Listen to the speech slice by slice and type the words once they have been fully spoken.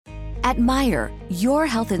At Meijer, your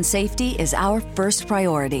health and safety is our first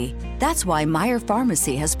priority. That's why Meijer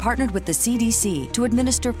Pharmacy has partnered with the CDC to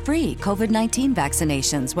administer free COVID-19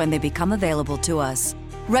 vaccinations when they become available to us.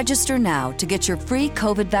 Register now to get your free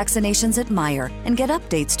COVID vaccinations at Meijer and get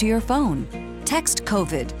updates to your phone. Text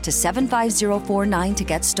COVID to 75049 to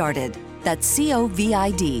get started. That's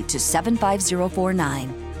COVID to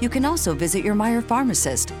 75049. You can also visit your Meijer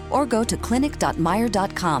pharmacist or go to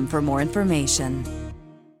clinic.meijer.com for more information.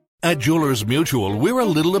 At Jewelers Mutual, we're a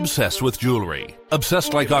little obsessed with jewelry.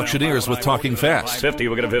 Obsessed like auctioneers with talking fast. 50,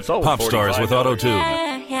 we're going to fit pop stars with auto-tune.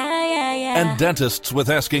 And dentists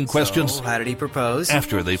with asking questions. So, how did he propose?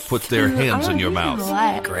 After they've put their hands in your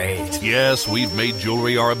mouth. Great. Yes, we've made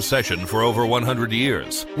jewelry our obsession for over 100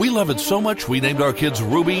 years. We love it so much we named our kids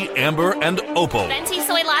Ruby, Amber, and Opal. Venti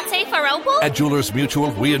soy latte for Opal? At Jewelers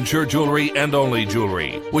Mutual, we insure jewelry and only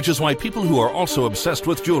jewelry, which is why people who are also obsessed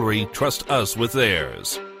with jewelry trust us with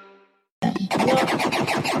theirs. Find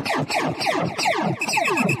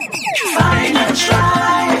a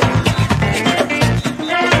tribe.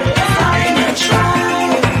 Find a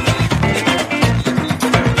tribe.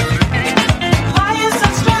 Why you so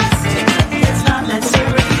stressed? It's not that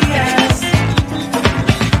serious.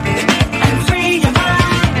 And free your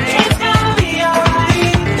mind. It's gonna be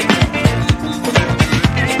alright.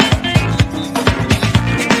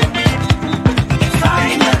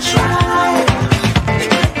 Find a tribe.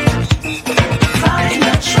 Find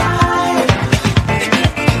a tribe.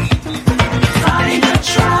 Find a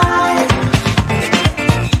tribe.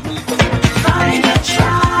 Find a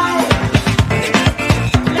tribe.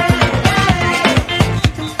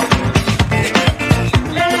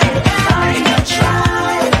 Find a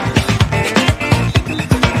tribe.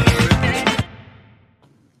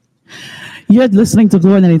 You're listening to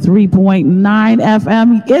Glory 93.9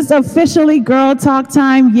 FM. It's officially Girl Talk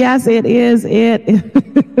time. Yes, it is.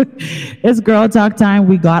 It's Girl Talk time.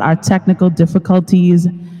 We got our technical difficulties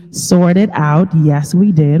sorted out. Yes,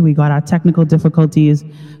 we did. We got our technical difficulties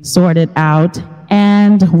sorted out.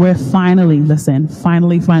 And we're finally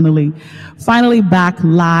back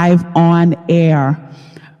live on air.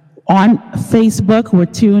 On Facebook, we're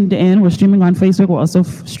tuned in. We're streaming on Facebook. We're also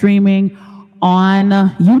streaming on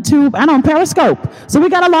YouTube and on Periscope. So we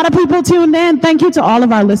got a lot of people tuned in. Thank you to all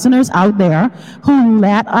of our listeners out there who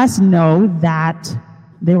let us know that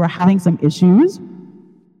they were having some issues.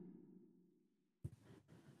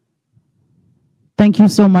 Thank you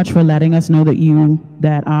so much for letting us know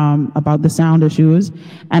that about the sound issues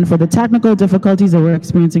and for the technical difficulties that we're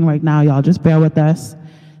experiencing right now. Y'all just bear with us.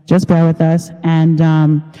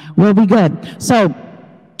 And we'll be good. So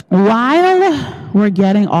while we're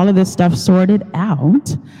getting all of this stuff sorted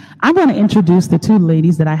out, I'm going to introduce the two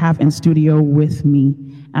ladies that I have in studio with me,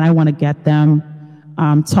 and I want to get them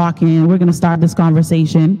talking. We're going to start this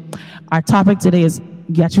conversation. Our topic today is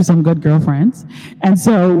get you some good girlfriends. And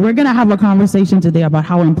so we're going to have a conversation today about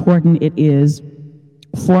how important it is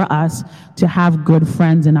for us to have good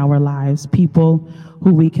friends in our lives, people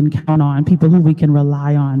who we can count on, people who we can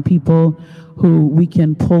rely on, people who we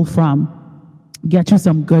can pull from. Get you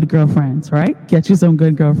some good girlfriends, right? Get you some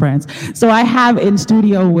good girlfriends. So I have in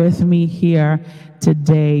studio with me here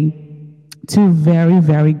today two very,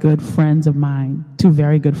 very good friends of mine.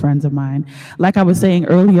 Like I was saying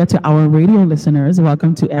earlier to our radio listeners,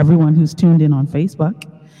 welcome to everyone who's tuned in on Facebook.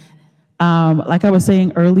 Like I was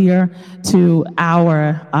saying earlier to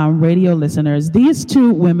our radio listeners, these two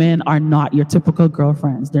women are not your typical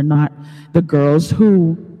girlfriends. They're not the girls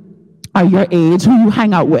who are your age, who you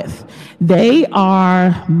hang out with. They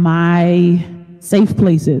are my safe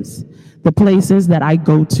places, the places that I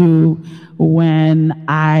go to when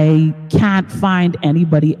I can't find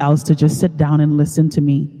anybody else to just sit down and listen to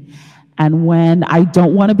me. And when I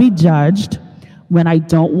don't want to be judged, when I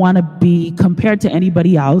don't want to be compared to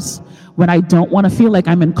anybody else, when I don't want to feel like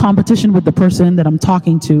I'm in competition with the person that I'm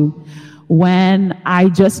talking to, when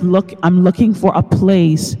I'm looking for a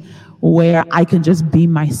place where I can just be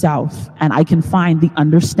myself and I can find the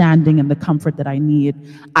understanding and the comfort that I need.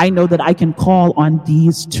 I know that I can call on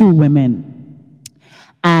these two women,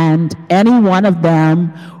 and any one of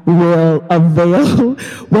them will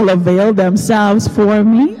avail themselves for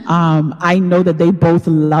me. I know that they both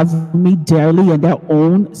love me dearly in their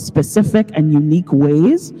own specific and unique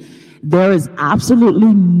ways. There is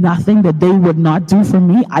absolutely nothing that they would not do for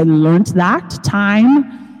me. I learned that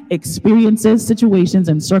time, experiences, situations,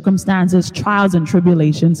 and circumstances, trials and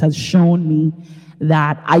tribulations has shown me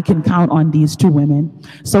that I can count on these two women.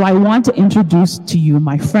 So I want to introduce to you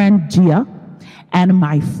my friend Gia and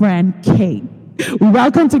my friend Kay.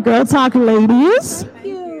 Welcome to Girl Talk, ladies. Thank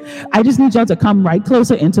you. I just need y'all to come right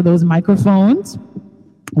closer into those microphones.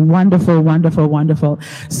 Wonderful, wonderful, wonderful.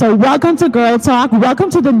 So welcome to Girl Talk. Welcome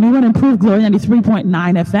to the new and improved Glory 93.9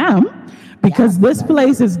 FM. Because this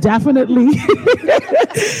place is definitely,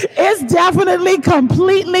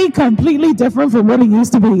 completely different from what it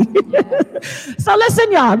used to be. So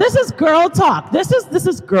listen, y'all, this is Girl Talk. This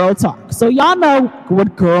is Girl Talk. So y'all know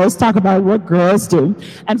what girls talk about, what girls do.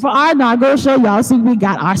 And for our inaugural show, y'all see we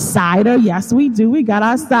got our cider. Yes, we do. We got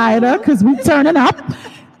our cider because we turning up,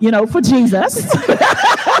 for Jesus.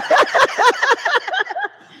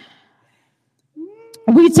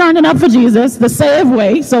 We turning up for Jesus the same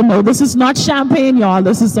way. So no, this is not champagne, y'all.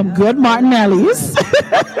 This is some good Martinelli's.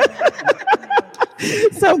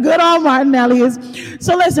 Some good old Martinelli's.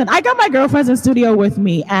 So listen, I got my girlfriends in studio with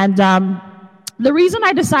me. And the reason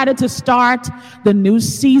I decided to start the new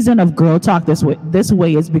season of Girl Talk this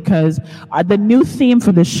way is because the new theme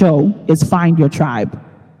for the show is Find Your Tribe.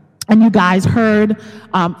 And you guys heard,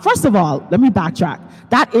 first of all, let me backtrack.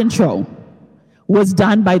 That intro was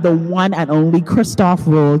done by the one and only Christoph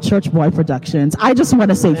Roll, Church Boy Productions. I just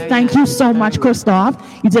want to say thank you so much, Christoph.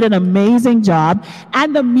 You did an amazing job.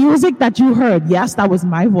 And the music that you heard, yes, that was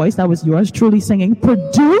my voice. That was yours truly singing,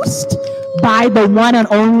 produced by the one and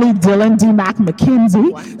only Dylan D. Mac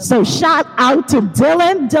McKinsey. So shout out to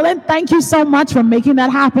Dylan. Dylan, thank you so much for making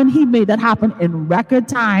that happen. He made that happen in record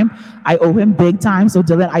time. I owe him big time. So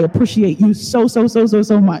Dylan, I appreciate you so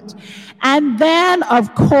much. And then,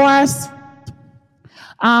 of course,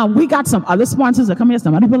 we got some other sponsors that come here.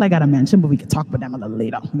 Some other people I got to mention, but we can talk about them a little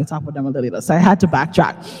later. So I had to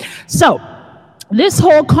backtrack. So this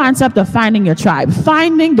whole concept of finding your tribe,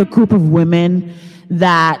 finding the group of women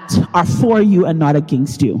that are for you and not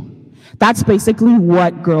against you. That's basically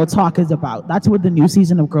what Girl Talk is about. That's what the new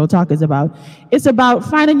season of Girl Talk is about. It's about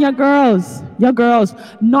finding your girls,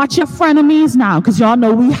 not your frenemies now, because y'all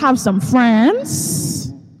know we have some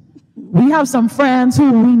friends. We have some friends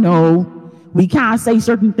who we know we can't say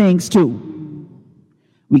certain things to.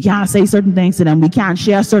 We can't say certain things to them. We can't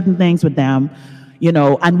share certain things with them,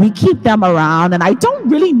 and we keep them around. And I don't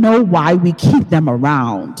really know why we keep them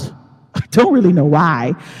around. I don't really know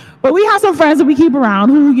why. But we have some friends that we keep around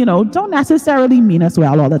who, don't necessarily mean us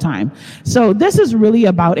well all the time. So this is really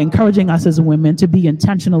about encouraging us as women to be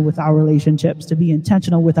intentional with our relationships, to be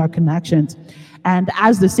intentional with our connections. And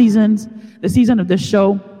as the season of this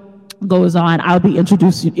show goes on, I'll be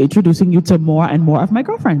introducing you to more and more of my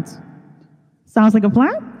girlfriends. Sounds like a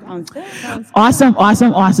plan? Sounds good.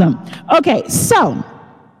 Awesome. Okay, so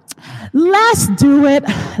let's do it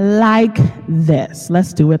like this.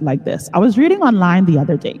 I was reading online the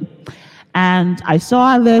other day, and I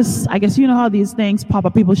saw this. I guess you know how these things pop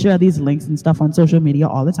up. People share these links and stuff on social media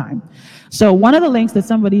all the time. So one of the links that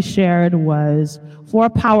somebody shared was 4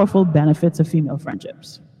 powerful benefits of female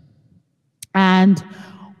friendships. And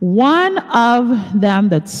one of them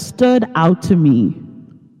that stood out to me,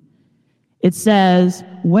 it says,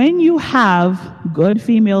 when you have good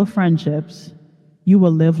female friendships, you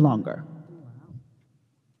will live longer.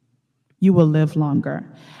 You will live longer.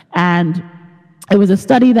 And it was a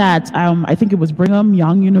study that I think it was Brigham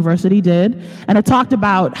Young University did, and it talked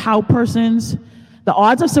about how the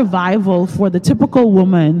odds of survival for the typical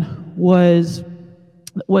woman was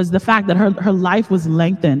the fact that her life was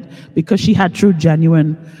lengthened because she had true,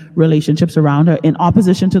 genuine relationships around her, in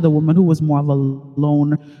opposition to the woman who was more of a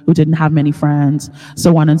loner, who didn't have many friends,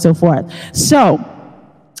 so on and so forth. So,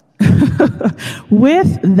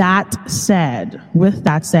 with that said,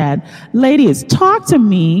 ladies, talk to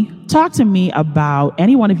me about,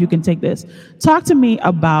 anyone if you can take this, talk to me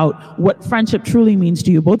about what friendship truly means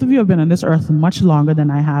to you. Both of you have been on this earth much longer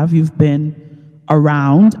than I have. You've been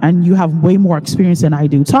around and you have way more experience than I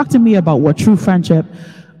do. Talk to me about what true friendship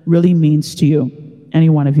really means to you.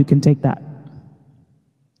 Anyone if you can take that.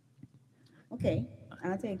 Okay,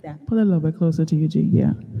 I'll take that. Pull it a little bit closer to you, G.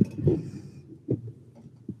 Yeah.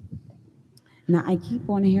 Now, I keep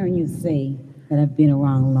on hearing you say that I've been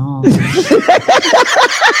around long. Listen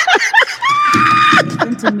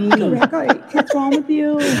to me. What's wrong with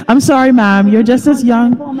you? I'm sorry, ma'am. You're just as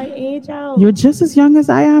young. Pull my age out. You're just as young as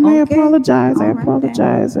I am. Okay. I apologize. All I right,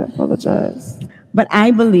 apologize. But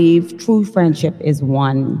I believe true friendship is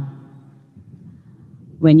one.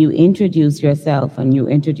 When you introduce yourself and you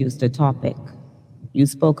introduce the topic, you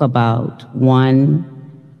spoke about one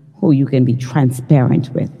who you can be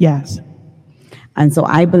transparent with. Yes. And so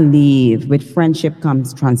I believe with friendship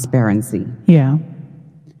comes transparency. Yeah.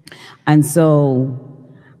 And so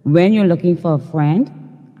when you're looking for a friend,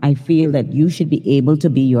 I feel that you should be able to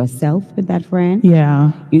be yourself with that friend.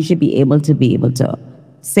 Yeah. You should be able to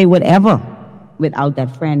say whatever without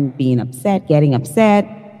that friend being upset, getting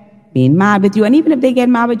upset, being mad with you. And even if they get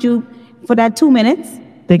mad with you for that 2 minutes,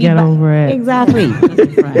 They get over it. Exactly.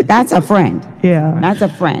 That's a friend. Yeah. That's a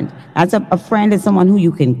friend. That's a friend is someone who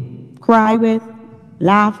you can cry with,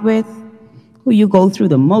 laugh with, who you go through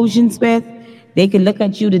the motions with. They can look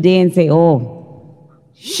at you today and say, oh,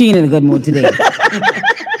 she ain't in a good mood today.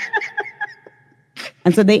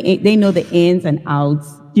 And so they know the ins and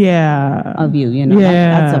outs of you, you know.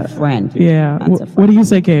 Yeah. That's a friend. Yeah. That's a friend. What do you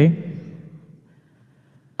say, Kay?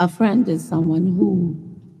 A friend is someone who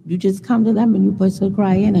you just come to them and you put some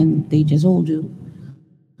crying and they just hold you.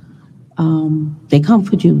 They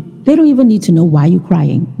comfort you. They don't even need to know why you're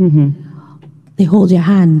crying. Mm-hmm. They hold your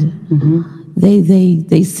hand. Mm-hmm.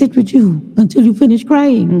 They sit with you until you finish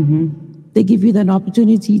crying. Mm-hmm. They give you an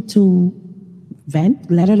opportunity to vent,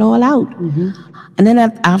 let it all out. Mm-hmm. And then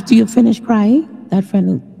after you finish crying, that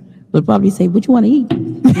friend will probably say, what you want to eat?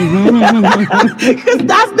 Because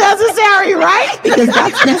that's necessary, right? Because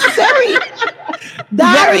that's necessary.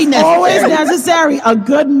 That Very is necessary. always necessary. A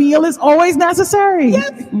good meal is always necessary. Yes.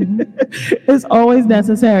 It's always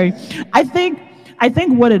necessary. I think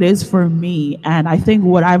what it is for me, and I think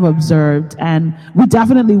what I've observed, and we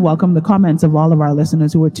definitely welcome the comments of all of our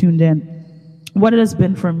listeners who are tuned in. What it has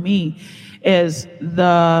been for me is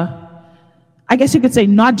I guess you could say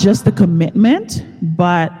not just the commitment,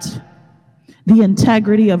 but the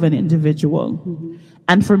integrity of an individual. Mm-hmm.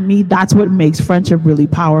 And for me, that's what makes friendship really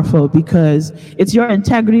powerful, because it's your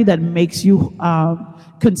integrity that makes you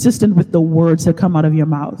consistent with the words that come out of your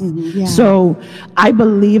mouth. Mm-hmm. Yeah. So I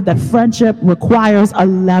believe that friendship requires a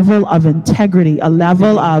level of integrity, a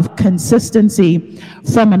level of consistency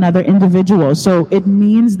from another individual. So it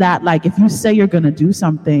means that, like, if you say you're going to do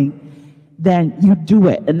something, then you do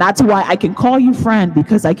it. And that's why I can call you friend,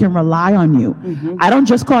 because I can rely on you. Mm-hmm. I don't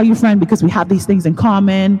just call you friend because we have these things in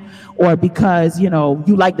common, or because, you know,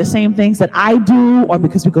 you like the same things that I do, or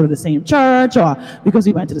because we go to the same church, or because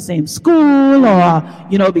we went to the same school, or,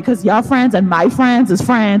 you know, because your friends and my friends is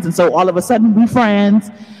friends, and so all of a sudden we friends.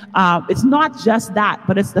 It's not just that,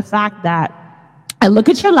 but it's the fact that I look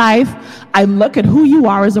at your life, I look at who you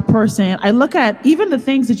are as a person, I look at even the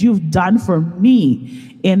things that you've done for me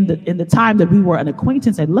in the time that we were an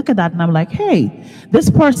acquaintance. I look at that and I'm like, hey,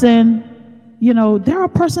 this person, you know, they're a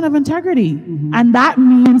person of integrity. Mm-hmm. And that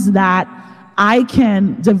means that I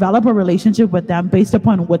can develop a relationship with them based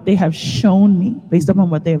upon what they have shown me,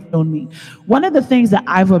 One of the things that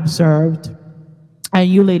I've observed, and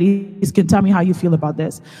you ladies can tell me how you feel about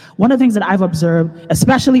this. One of the things that I've observed,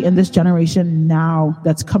 especially in this generation now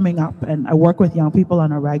that's coming up, and I work with young people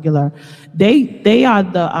on a regular, they are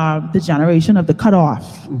the generation of the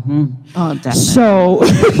cutoff. Mm-hmm. Oh,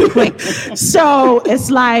 definitely. So it's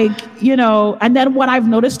like, you know, and then what I've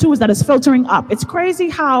noticed too is that it's filtering up. It's crazy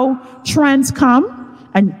how trends come,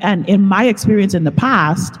 and in my experience in the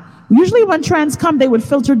past, usually when trends come, they would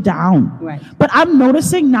filter down. Right. But I'm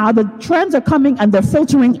noticing now the trends are coming and they're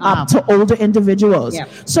filtering up to older individuals. Yep.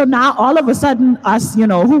 So now all of a sudden us, you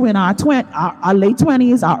know, who in our late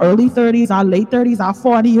 20s, our early 30s, our late 30s, our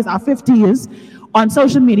 40s, our 50s on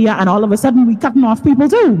social media, and all of a sudden we cutting off people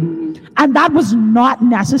too. Mm-hmm. And that was not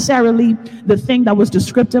necessarily the thing that was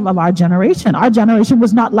descriptive of our generation. Our generation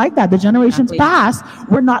was not like that. The generations past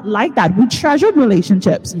were not like that. We treasured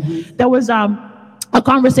relationships. Mm-hmm. There was a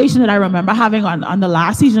conversation that I remember having on the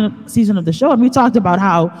last season of the show, and we talked about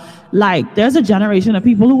how, like, there's a generation of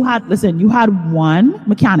people who had, you had one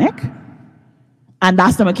mechanic, and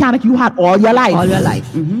that's the mechanic you had all your life.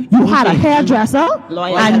 Mm-hmm. You had a hairdresser,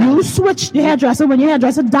 and you switched the hairdresser when your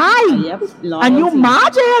hairdresser died. And you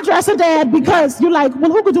mad your hairdresser dead because you're like, well,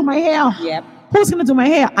 who could do my hair? Yep. Who's going to do my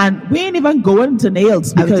hair? And we ain't even going to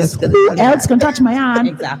nails, because who else can touch my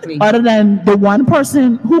hand other than the one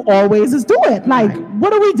person who always is doing it? Like,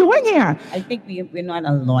 what are we doing here? I think we're not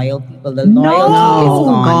a loyal people. The loyalty is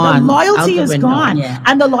gone. The loyalty is gone. Yeah.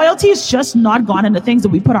 And the loyalty is just not gone in the things that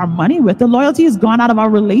we put our money with. The loyalty is gone out of our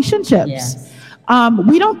relationships. Yes.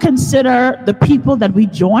 We don't consider the people that we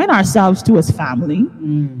join ourselves to as family.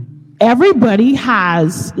 Everybody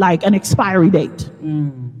has, like, an expiry date.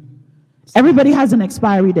 Everybody has an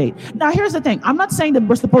expiry date. Now, here's the thing. I'm not saying that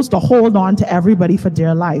we're supposed to hold on to everybody for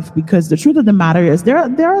dear life, because the truth of the matter is there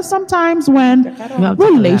are some times when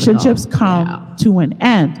relationships come to an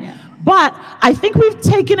end. Yeah. But I think we've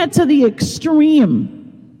taken it to the extreme.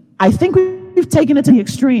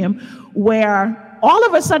 Where all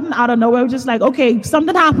of a sudden, out of nowhere, we're just like, okay,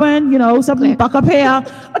 something happened, you know, something buck up here.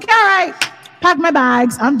 Okay, all right, pack my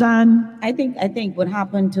bags, I'm done. I think what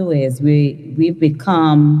happened too is we've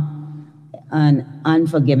become an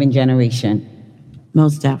unforgiving generation.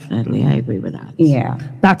 Most definitely. I agree with that. Yeah.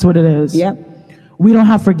 That's what it is. Yep. We don't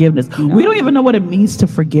have forgiveness. No. We don't even know what it means to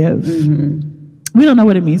forgive. Mm-hmm. We don't know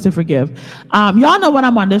what it means to forgive. Y'all know when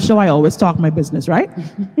I'm on this show, I always talk my business, right?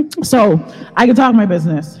 So I can talk my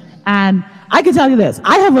business. And I can tell you this.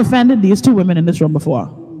 I have offended these two women in this room before.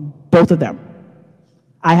 Both of them.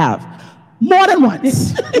 I have. More than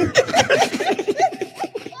once.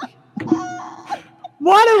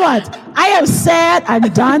 More than once. I have said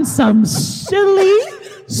and done some silly,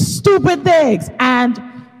 stupid things. And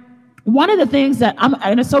one of the things that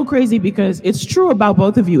and it's so crazy because it's true about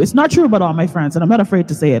both of you. It's not true about all my friends, and I'm not afraid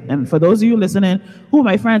to say it. And for those of you listening who are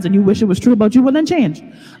my friends and you wish it was true about you, well then change.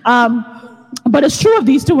 But it's true of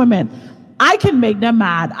these two women. I can make them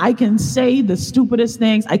mad. I can say the stupidest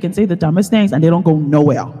things. I can say the dumbest things, and they don't go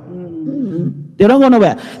nowhere. They don't go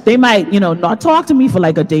nowhere. They might, not talk to me for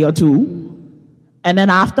like a day or two. And then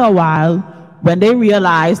after a while, when they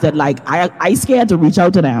realize that like I scared to reach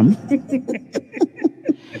out to them,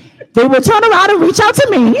 they will turn around and reach out to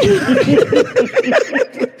me.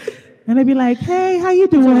 And they'd be like, hey, how you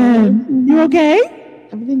doing? You okay?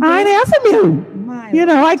 I ain't hear from you.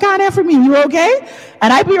 I can't hear from you. You okay?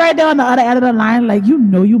 And I'd be right there on the other end of the line, like, you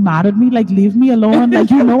mad at me. Like, leave me alone.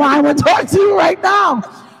 Like, I would talk to you right now.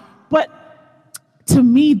 But to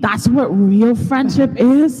me, that's what real friendship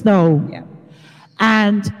is, though. Yeah.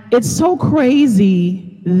 And it's so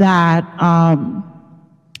crazy that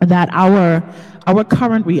that our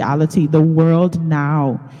current reality, the world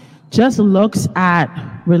now, just looks at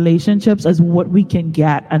relationships as what we can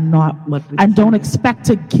get and not what we and don't expect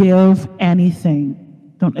to give anything.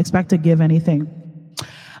 Don't expect to give anything.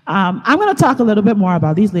 I'm going to talk a little bit more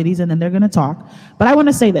about these ladies, and then they're going to talk. But I want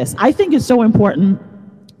to say this. I think it's so important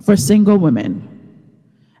for single women,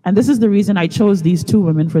 and this is the reason I chose these two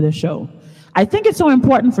women for this show. I think it's so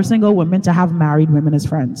important for single women to have married women as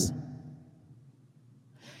friends.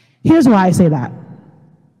 Here's why I say that.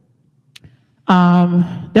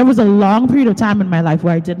 There was a long period of time in my life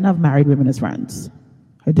where I didn't have married women as friends.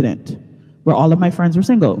 I didn't. Where all of my friends were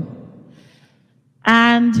single.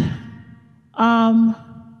 And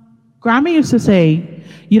Grandma used to say,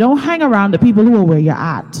 you don't hang around the people who are where you're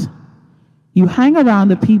at. You hang around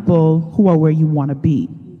the people who are where you want to be.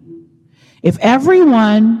 If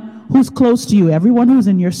everyone who's close to you, everyone who's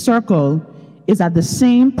in your circle is at the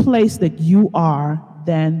same place that you are,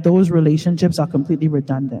 then those relationships are completely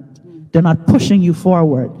redundant. They're not pushing you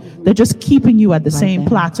forward. They're just keeping you at the same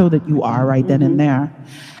plateau that you are right then and there.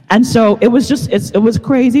 And so it was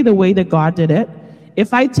crazy the way that God did it.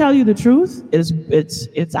 If I tell you the truth,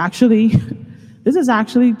 it's actually, this is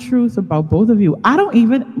actually truth about both of you. I don't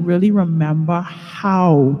even really remember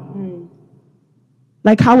how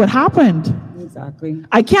it happened. Exactly.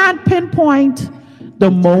 I can't pinpoint the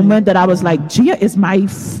moment that I was like, Gia is my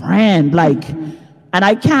friend. Like, and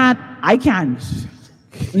I can't.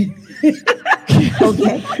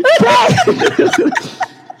 Okay.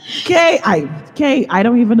 Kay, I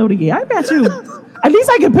don't even know the year. I bet you. At least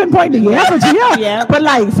I can pinpoint the year for Gia. Yeah. But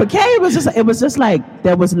like for Kay, it was just like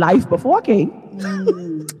there was life before Kay.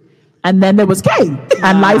 And then there was Kay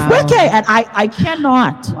and life with Kay. And I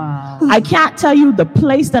cannot. Wow. I can't tell you the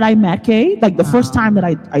place that I met Kay, like the first time that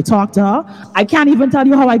I talked to her. I can't even tell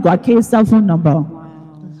you how I got Kay's cell phone number. Wow.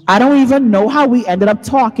 I don't even know how we ended up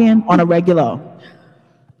talking on a regular.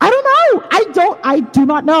 I don't know. I do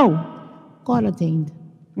not know. God ordained.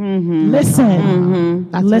 Listen.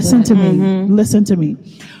 Listen to me. Listen to me.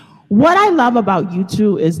 What I love about you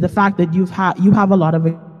two is the fact that you have a lot of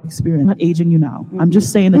experience. I'm not aging you now. I'm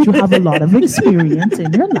just saying that you have a lot of experience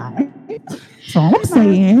in your life. That's all I'm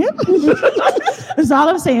saying. That's all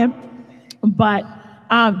I'm saying. But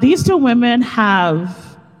these two women have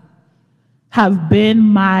been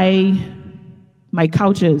my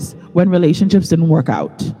couches when relationships didn't work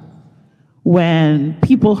out. When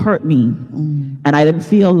people hurt me and I didn't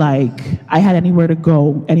feel like I had anywhere to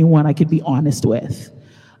go, anyone I could be honest with.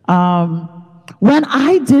 When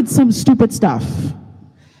I did some stupid stuff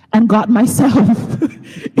and got myself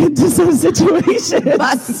into some situations.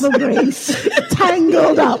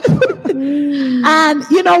 Tangled up. And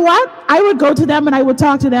you know what? I would go to them and I would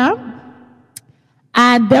talk to them.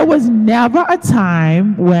 And there was never a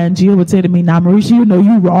time when Gia would say to me, now, Mericha, you know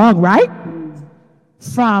you're wrong, right?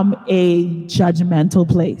 From a judgmental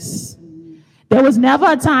place. There was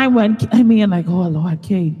never a time when, like, oh, Lord,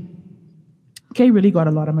 Kay really got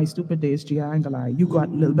a lot of my stupid days, Gia. I ain't gonna lie. You got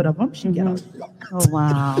a little bit of them. She got a lot. Oh,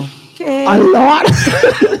 wow. Kay. A lot.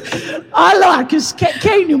 A lot. Because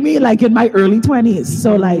Kay knew me, like, in my early 20s.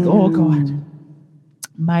 So, like, oh, God.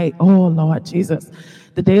 Oh, Lord, Jesus.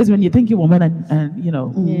 The days when you think you're a woman and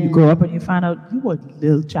you grow up and you find out you were a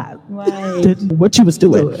little child. Right. Didn't know what you was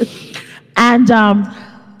doing. And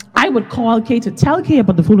I would call Kay to tell Kay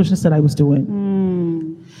about the foolishness that I was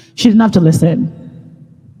doing. She didn't have to listen,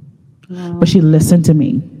 but she listened to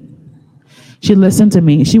me. She listened to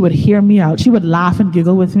me. She would hear me out. She would laugh and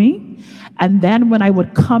giggle with me. And then when I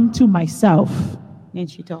would come to myself, And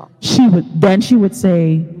she talked. she would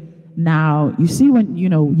say, now, you see when,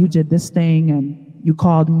 you did this thing and you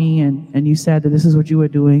called me and you said that this is what you were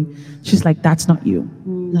doing. She's like, that's not you.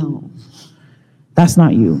 No. That's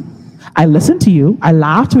not you. I listened to you. I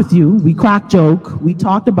laughed with you. We cracked joke. We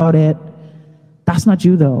talked about it. That's not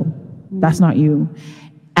you, though. That's not you.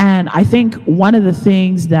 And I think one of the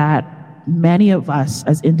things that many of us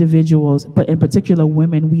as individuals, but in particular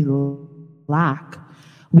women, we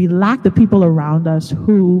lack the people around us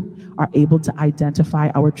who are able to identify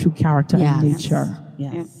our true character and nature.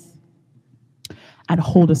 Yes. And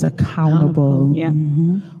hold us accountable. Yeah.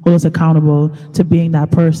 Hold us accountable to being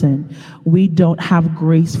that person. We don't have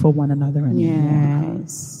grace for one another anymore.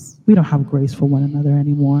 Yes. We don't have grace for one another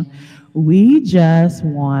anymore. We just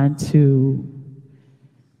want to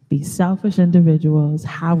be selfish individuals,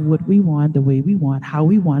 have what we want, the way we want, how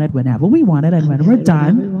we want it, whenever we want it, and when we're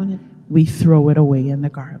done, we throw it away in the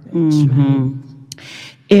garbage.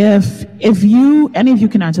 If you, any of you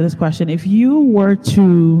can answer this question, if you were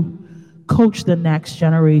to coach the next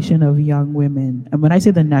generation of young women, and when I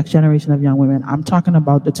say the next generation of young women, I'm talking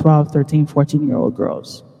about the 12, 13, 14-year-old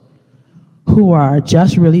girls who are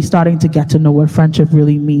just really starting to get to know what friendship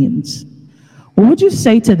really means. What would you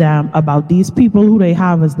say to them about these people who they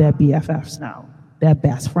have as their BFFs now, their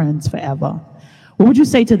best friends forever? What would you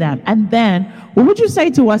say to them? And then, what would you say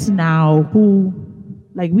to us now who,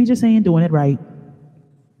 like, we just ain't doing it right?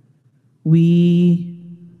 We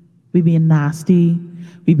being nasty,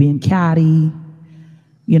 we being catty,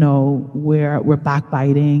 we're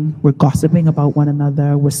backbiting, we're gossiping about one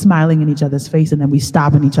another, we're smiling in each other's face, and then we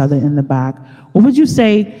stabbing each other in the back. What would you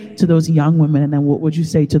say to those young women, and then what would you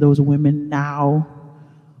say to those women now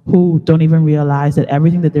who don't even realize that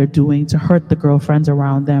everything that they're doing to hurt the girlfriends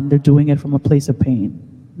around them, they're doing it from a place of pain?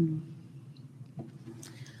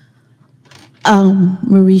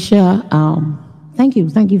 Mericha, thank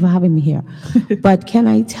you for having me here. But can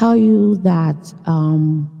I tell you that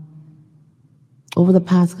over the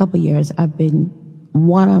past couple of years, I've been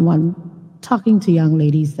one-on-one talking to young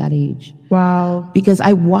ladies that age. Wow. Because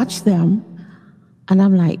I watch them and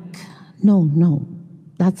I'm like, no,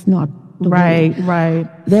 that's not the way. Right.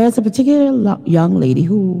 There's a particular young lady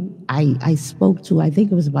who I spoke to, I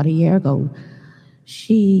think it was about a year ago.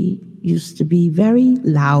 She used to be very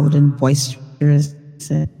loud and boisterous.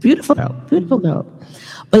 Beautiful girl.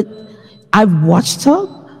 But I've watched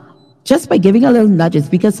her just by giving her little nudges,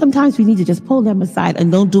 because sometimes we need to just pull them aside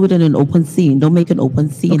and don't do it in an open scene. Don't make an open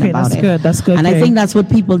scene about it. That's good. And I think that's what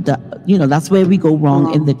people do. That's where we go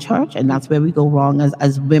wrong in the church, and that's where we go wrong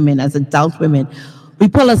as women, as adult women. We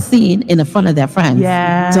pull a scene in the front of their friends.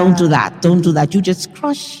 Yeah. Don't do that. You just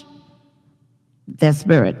crush their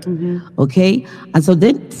spirit. Okay? And so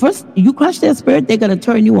then first you crush their spirit, they're going to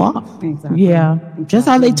turn you off. Exactly. Yeah. Just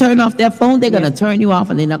how they turn off their phone, they're going to turn you off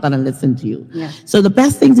and they're not going to listen to you. Yeah. So the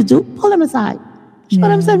best thing to do, pull them aside. Show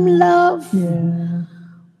them some love. Yeah.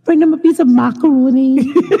 Bring them a piece of macaroni.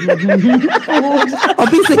 Or a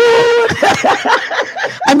piece of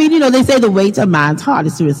I mean, they say the weight of man's heart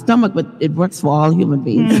is to his stomach, but it works for all human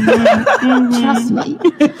beings. Trust me.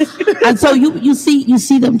 And so you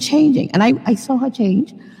see them changing. And I saw her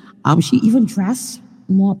change. She even dressed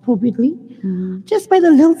more appropriately. Just by the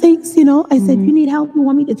little things, I said, you need help? You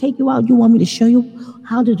want me to take you out? You want me to show you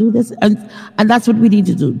how to do this? And that's what we need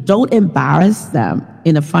to do. Don't embarrass them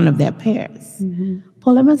in the front of their peers.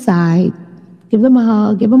 Pull them aside, give them a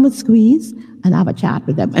hug, give them a squeeze, and have a chat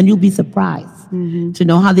with them. And you'll be surprised to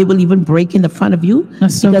know how they will even break in the front of you.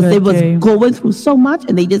 That's so because good, they was Jay. going through so much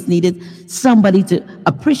and they just needed somebody to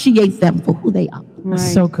appreciate them for who they are.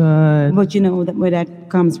 That's so good. But where that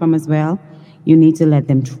comes from as well, you need to let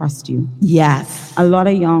them trust you. Yes. A lot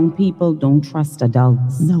of young people don't trust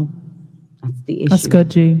adults. No. That's the issue. That's good,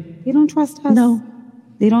 G. They don't trust us. No.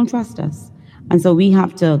 They don't trust us. And so we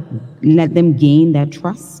have to let them gain that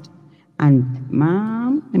trust. And,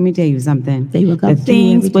 Mom, let me tell you something. They will come the to you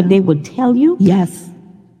things every what time. they would tell you, Yes.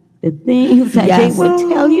 the things that Yes. they would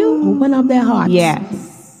tell you, Open up their hearts.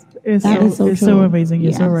 yes. That is so true. amazing.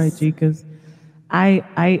 You're so Yes. right, G, because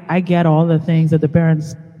I get all the things that the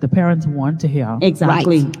parents want to hear.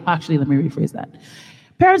 Exactly. Right. Actually, let me rephrase that.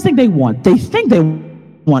 Parents think they want to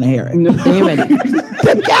hear it. No, they ready.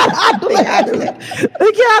 They can't handle it.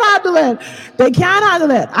 They can't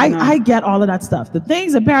handle it. I get all of that stuff. The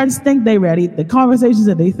things that parents think they ready, the conversations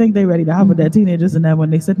that they think they ready to have with their teenagers, and then when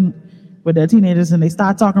they sit with their teenagers and they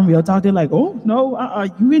start talking real talk, they're like, oh, no,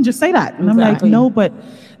 you didn't just say that. And I'm like, no, but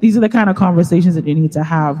these are the kind of conversations that you need to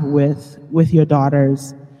have with your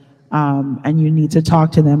daughters. And you need to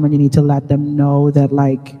talk to them and you need to let them know that,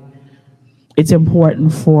 like, it's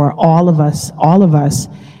important for all of us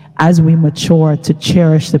as we mature to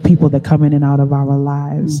cherish the people that come in and out of our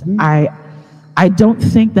lives. I don't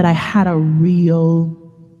think that I had a real,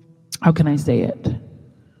 how can I say it?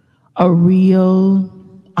 A real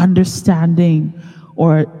understanding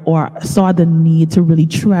or saw the need to really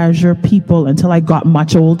treasure people until I got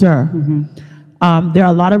much older. There are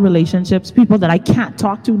a lot of relationships, people that I can't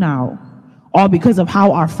talk to now, all because of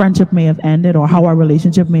how our friendship may have ended or how our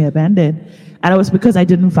relationship may have ended. And it was because I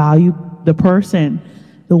didn't value the person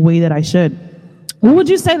the way that I should. What would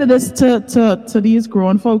you say to this to these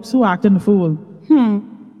grown folks who acting the fool?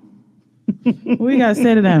 What we gotta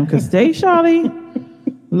say to them? Because they, Charlie,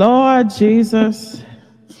 Lord Jesus,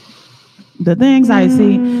 the things I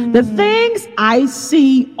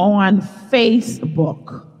see on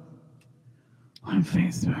Facebook. On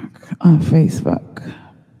Facebook.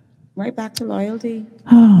 Right back to loyalty.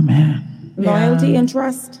 Oh, man. Loyalty and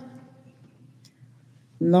trust.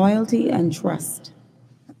 Loyalty and trust.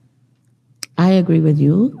 I agree with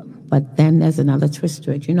you, but then there's another twist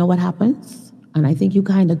to it. You know what happens? And I think you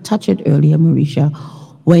kind of touched it earlier, Mericha,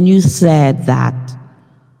 when you said that,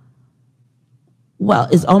 well,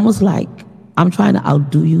 it's almost like I'm trying to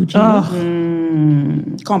outdo you,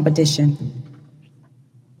 Gina. Competition.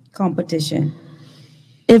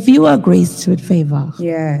 If you are graced with favor,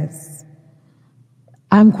 Yes.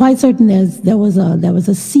 I'm quite certain there was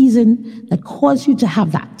a season that caused you to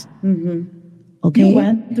have that. Okay? You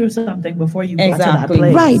went through something before you got to that Exactly.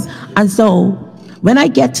 place. Right. And so when I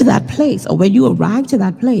get to that place, or when you arrive to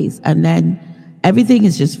that place, and then everything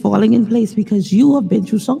is just falling in place because you have been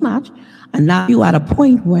through so much, and now you're at a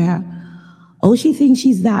point where, oh, she thinks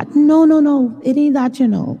she's that. No, it ain't that, you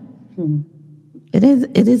know. It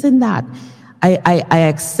isn't that. I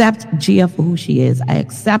accept Gia for who she is. I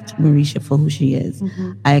accept Mericha for who she is.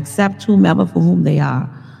 I accept whomever for whom they are.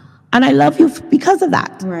 And I love you because of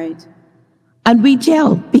that. Right. And we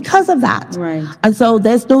gel because of that. Right. And so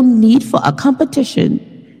there's no need for a competition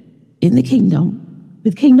in the kingdom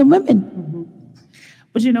with kingdom women.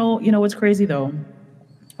 But you know what's crazy though?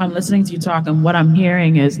 I'm listening to you talk, and what I'm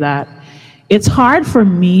hearing is that it's hard for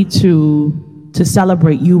me to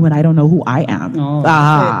celebrate you when I don't know who I am. Oh,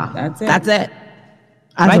 that's it. That's it.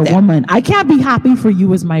 As Right a there. woman, I can't be happy for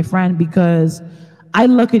you as my friend because I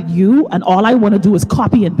look at you and all I want to do is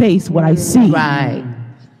copy and paste what I see. Right.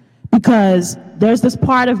 Because there's this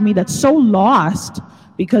part of me that's so lost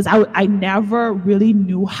because I never really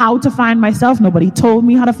knew how to find myself. Nobody told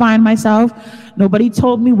me how to find myself. Nobody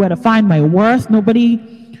told me where to find my worth. Nobody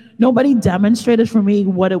demonstrated for me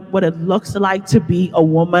what it looks like to be a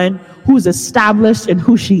woman who's established in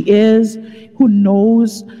who she is, who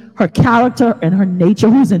knows her character and her nature,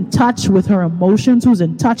 who's in touch with her emotions, who's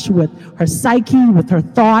in touch with her psyche, with her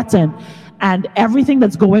thoughts, and everything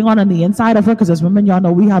that's going on the inside of her. Because as women, y'all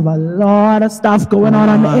know we have a lot of stuff going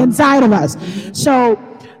on the inside of us. So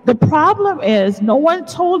the problem is no one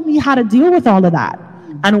told me how to deal with all of that.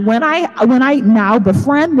 And when I now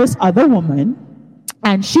befriend this other woman,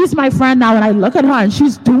 and she's my friend now, and I look at her and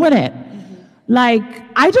she's doing it, like,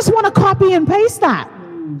 I just want to copy and paste that.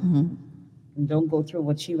 And don't go through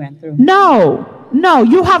what she went through. No,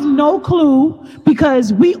 you have no clue,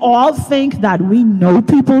 because we all think that we know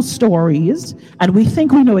people's stories and we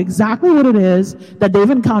think we know exactly what it is that they've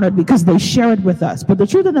encountered because they share it with us. But the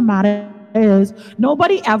truth of the matter is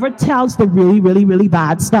nobody ever tells the really, really, really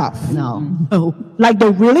bad stuff. No. Like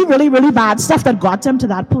the really, really, really bad stuff that got them to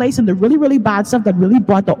that place, and the really, really bad stuff that really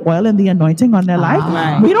brought the oil and the anointing on their life.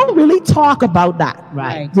 Right. We don't really talk about that.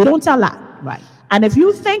 Right. We don't tell that. Right. And if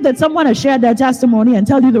you think that someone has shared their testimony and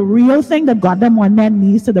tell you the real thing that got them on their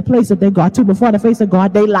knees to the place that they got to before the face of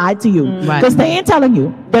God, they lied to you. Right. Because they ain't telling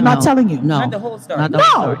you. They're not telling you. No. Not the whole story. Not the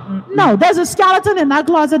whole story. No, there's a skeleton in that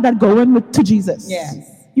closet that go in to Jesus. Yes.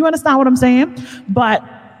 You understand what I'm saying? But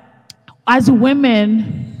as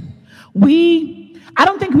women, I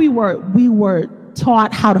don't think we were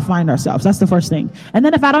taught how to find ourselves. That's the first thing. And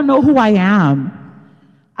then if I don't know who I am,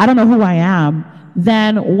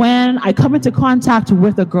 then when I come into contact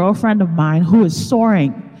with a girlfriend of mine who is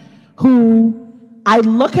soaring, who I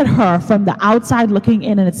look at her from the outside looking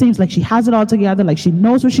in, and it seems like she has it all together, like she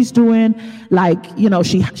knows what she's doing, like, you know,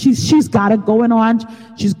 she's got it going on,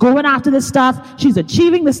 she's going after this stuff, she's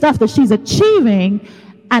achieving the stuff that she's achieving,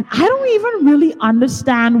 and I don't even really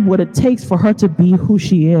understand what it takes for her to be who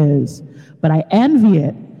she is, but I envy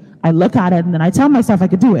it. I look at it, and then I tell myself I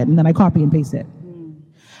could do it, and then I copy and paste it.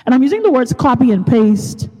 And I'm using the words copy and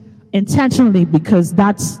paste intentionally because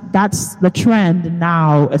that's the trend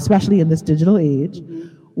now, especially in this digital age,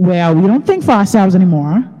 where we don't think for ourselves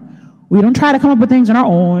anymore. We don't try to come up with things on our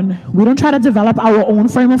own. We don't try to develop our own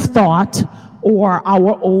frame of thought or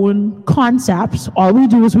our own concepts. All we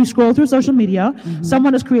do is we scroll through social media.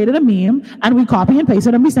 Someone has created a meme and we copy and paste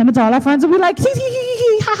it and we send it to all our friends and we're like, hee, hee, hee,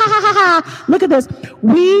 hee, ha, ha, ha, ha, ha. Look at this.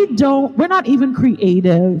 We're not even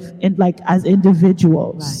creative in like as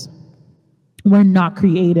individuals. Right. We're not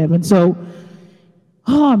creative. And so,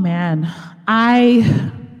 oh man,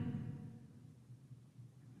 I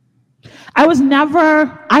was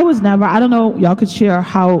never, I don't know, y'all could share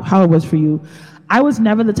how it was for you. I was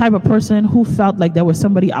never the type of person who felt like there was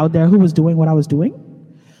somebody out there who was doing what I was doing.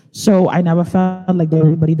 So I never felt like there was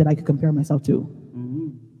anybody that I could compare myself to.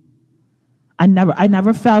 I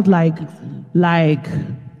never felt like,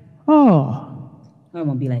 oh. I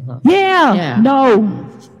won't be like her. Yeah. No.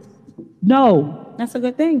 That's a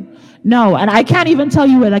good thing. No, and I can't even tell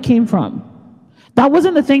you where that came from. That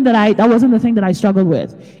wasn't the thing that I struggled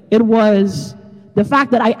with. It was the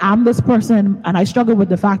fact that I am this person, and I struggled with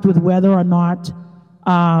the fact with whether or not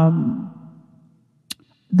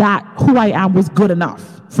that who I am was good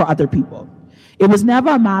enough for other people. It was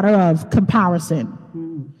never a matter of comparison.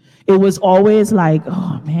 It was always like,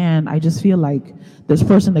 oh man, I just feel like this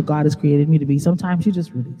person that God has created me to be, sometimes you're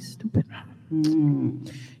just really stupid.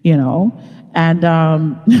 You know? And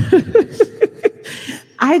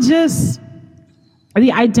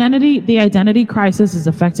the identity crisis is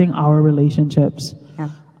affecting our relationships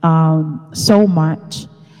so much.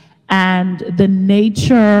 And the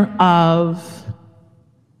nature of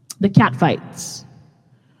the cat fights,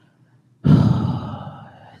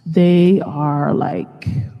 they are like,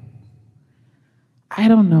 I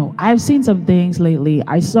don't know. I've seen some things lately.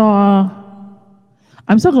 I'm so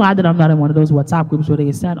glad that I'm not in one of those WhatsApp groups where they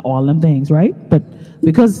send all them things, right? But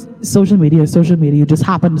because social media, you just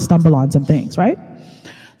happen to stumble on some things, right?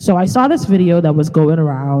 So I saw this video that was going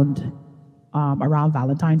around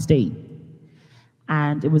Valentine's Day.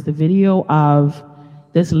 And it was the video of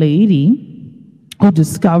this lady who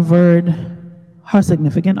discovered her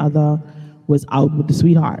significant other was out with the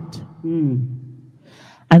sweetheart.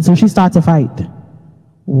 And so she starts a fight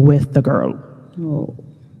with the girl.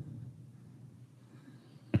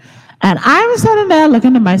 And I was sitting there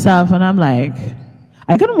looking at myself and I'm like,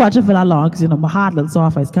 I couldn't watch it for that long because, my heart a little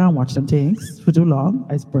soft. I can't watch them things for too long.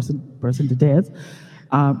 I person to death.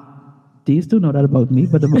 These two know that about me,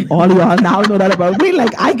 but all y'all now know that about me.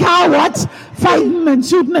 Like, I can't watch fighting and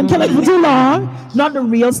shooting and killing for too long. Not the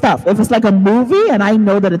real stuff. If it's like a movie and I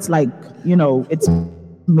know that it's like, it's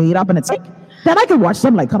made up and it's like, then I could watch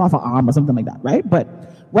them like cut off an arm or something like that, right? But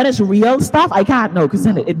when it's real stuff, I can't know because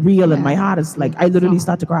then it real and my heart is like, I literally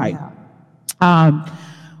start to cry.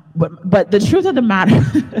 But the truth of the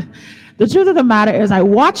matter, is I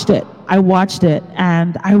watched it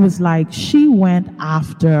and I was like, she went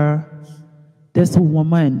after this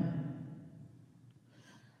woman.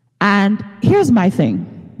 And here's my thing.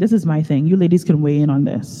 This is my thing. You ladies can weigh in on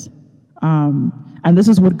this. And this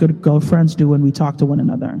is what good girlfriends do when we talk to one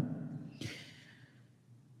another.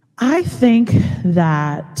 I think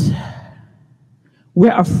that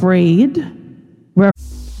we're afraid.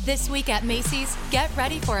 This week at Macy's, get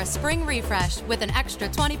ready for a spring refresh with an extra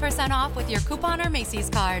 20% off with your coupon or Macy's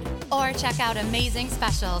card. Or check out amazing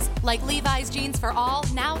specials like Levi's jeans for all,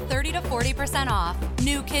 now 30 to 40% off.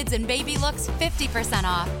 New kids and baby looks, 50%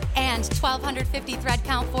 off. And 1,250 thread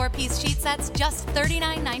count 4-piece sheet sets, just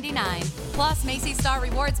 $39.99. Plus, Macy's Star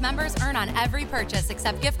Rewards members earn on every purchase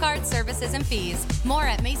except gift cards, services, and fees. More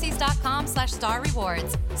at Macys.com/Star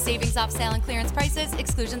Rewards. Savings off sale and clearance prices,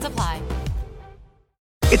 exclusions apply.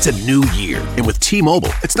 It's a new year, and with T-Mobile,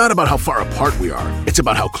 it's not about how far apart we are. It's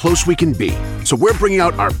about how close we can be. So we're bringing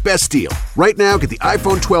out our best deal. Right now, get the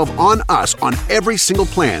iPhone 12 on us on every single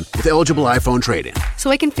plan with eligible iPhone trade-in.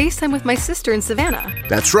 So I can FaceTime with my sister in Savannah.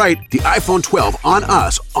 That's right, the iPhone 12 on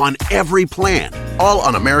us on every plan. All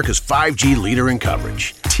on America's 5G leader in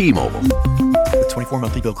coverage. T-Mobile. With 24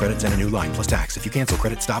 monthly bill credits and a new line plus tax. If you cancel,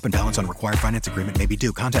 credit stop and balance on required finance agreement may be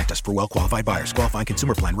due. Contact us for well-qualified buyers. Qualifying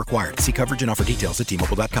consumer plan required. See coverage and offer details at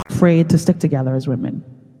T-Mobile.com. Afraid to stick together as women.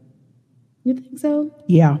 You think so?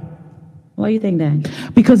 Yeah. Why do you think that?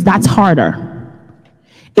 Because that's harder.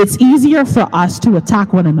 It's easier for us to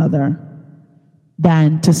attack one another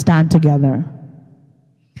than to stand together.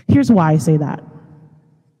 Here's why I say that.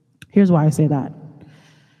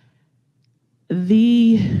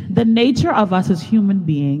 The nature of us as human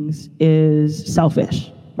beings is selfish,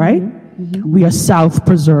 right? We are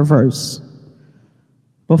self-preservers.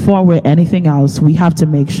 Before we're anything else, we have to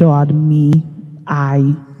make sure that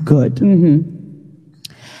I good?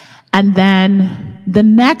 And then the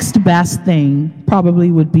next best thing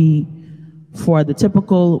probably would be, for the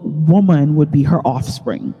typical woman, would be her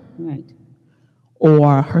offspring. Right.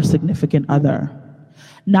 Or her significant other.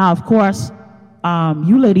 Now, of course,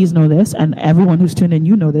 you ladies know this, and everyone who's tuned in,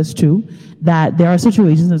 you know this too, that there are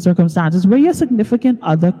situations and circumstances where your significant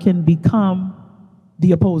other can become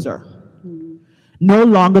the opposer. No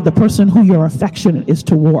longer the person who your affection is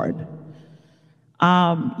toward.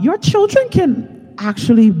 Your children can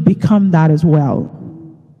actually become that as well,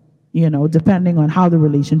 depending on how the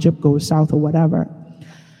relationship goes south or whatever.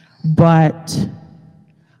 But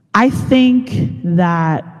I think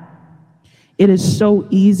that it is so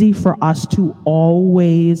easy for us to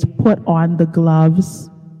always put on the gloves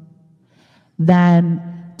than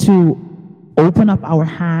to open up our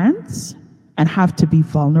hands and have to be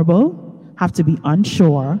vulnerable, have to be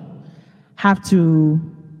unsure, have to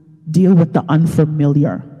deal with the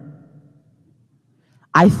unfamiliar.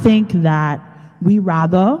 I think that we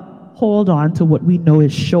rather hold on to what we know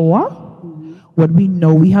is sure, what we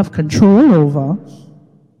know we have control over,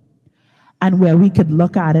 and where we could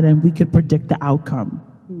look at it and we could predict the outcome.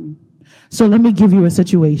 So let me give you a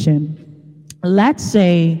situation. Let's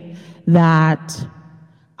say that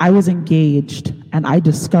I was engaged and I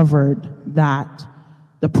discovered that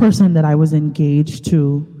the person that I was engaged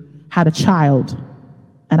to had a child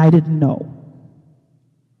and I didn't know.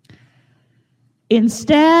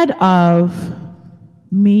 Instead of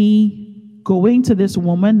me going to this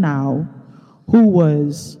woman now who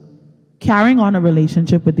was carrying on a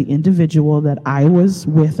relationship with the individual that I was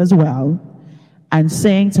with as well, and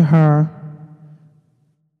saying to her,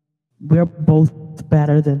 we're both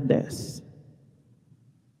better than this.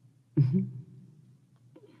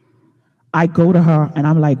 I go to her and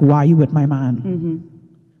I'm like, why are you with my man?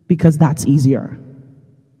 Because that's easier.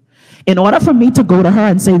 In order for me to go to her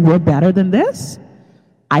and say we're better than this,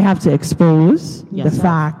 I have to expose the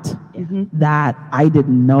fact that I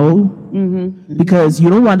didn't know, because you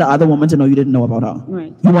don't want the other woman to know you didn't know about her.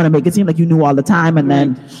 Right. You want to make it seem like you knew all the time, and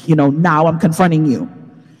then, now I'm confronting you.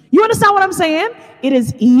 You understand what I'm saying? It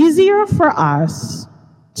is easier for us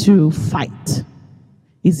to fight.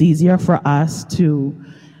 It's easier for us to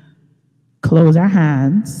close our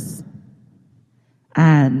hands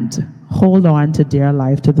and hold on to dear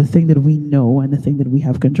life, to the thing that we know and the thing that we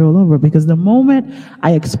have control over. Because the moment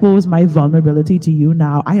I expose my vulnerability to you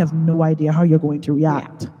now, I have no idea how you're going to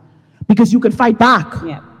react. Because you could fight back.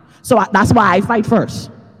 Yeah. So that's why I fight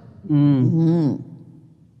first.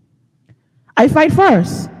 I fight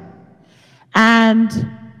first. And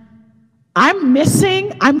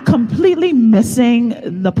I'm completely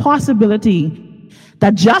missing the possibility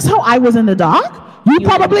that just how I was in the dark, you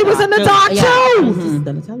probably was in the dark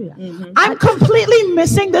too. I'm completely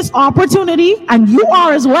missing this opportunity, and you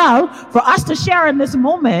are as well, for us to share in this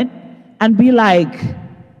moment and be like,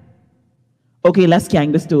 okay, let's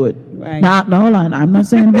gang this to it. Right. Now, hold on. I'm not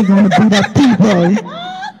saying we're going to beat up people.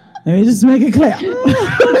 Let me just make it clear.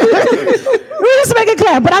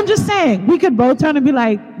 But I'm just saying, we could both turn and be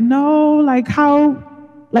like, no,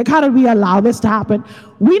 how did we allow this to happen?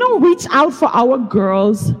 We don't reach out for our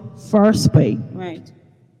girls first, babe. Right.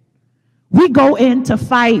 We go in to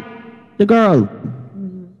fight the girl.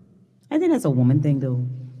 I think that's a woman thing, though.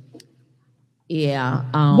 Yeah.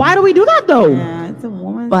 Why do we do that, though? Yeah, it's a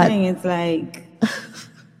woman thing. It's like,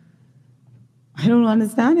 I don't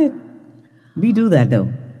understand it. We do that,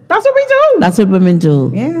 though. That's what we do. That's what women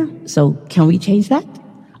do. Yeah. So can we change that?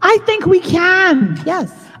 I think we can.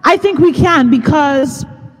 Yes. I think we can, because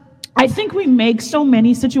I think we make so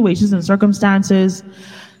many situations and circumstances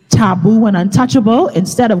taboo and untouchable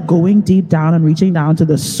instead of going deep down and reaching down to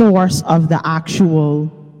the source of the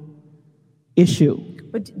actual issue.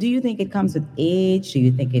 But do you think it comes with age? Do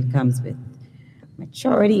you think it comes with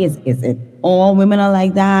maturity? Is it all women are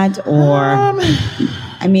like that? Or,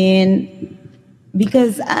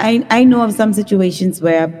 because I know of some situations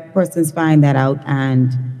where persons find that out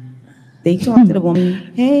and they talk to the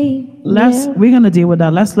woman, hey. We're going to deal with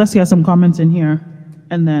that. Let's get some comments in here,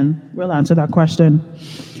 and then we'll answer that question.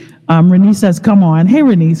 Renice says, come on. Hey,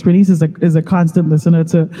 Renice. Renice is a constant listener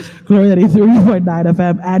to Gloria 83.9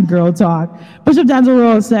 FM and Girl Talk. Bishop Denzel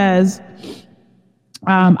Rose says,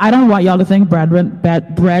 I don't want y'all to think brethren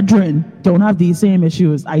don't have these same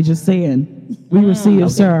issues. I just saying. We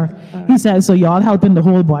receive, sir. He says, so y'all helping the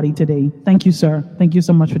whole body today. Thank you, sir. Thank you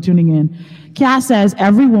so much for tuning in. Cass says,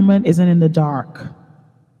 every woman isn't in the dark.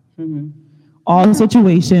 All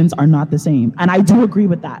situations are not the same. And I do agree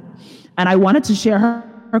with that. And I wanted to share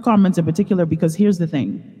her comments in particular, because here's the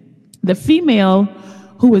thing. The female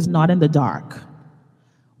who is not in the dark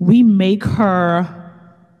we make her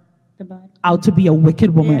out to be a wicked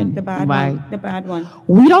woman. Yeah, the bad one. The bad one.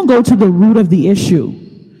 We don't go to the root of the issue.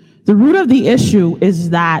 The root of the issue is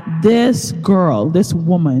that this girl, this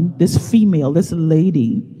woman, this female, this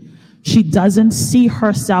lady, she doesn't see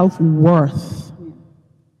herself worth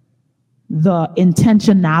the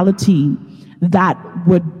intentionality that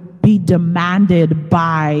would be demanded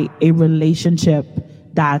by a relationship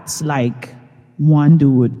that's like one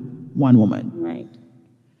dude, one woman. Right.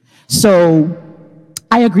 So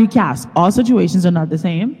I agree, Cass. All situations are not the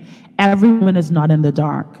same. Every woman is not in the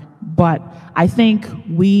dark. But I think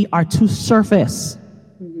we are too surface.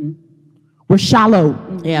 We're shallow.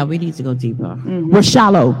 Yeah, we need to go deeper. We're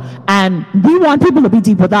shallow. And we want people to be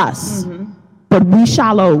deep with us. But we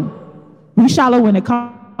shallow. We shallow when it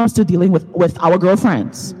comes to dealing with our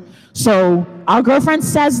girlfriends. So our girlfriend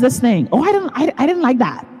says this thing. Oh, I didn't like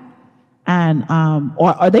that. And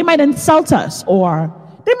or they might insult us, or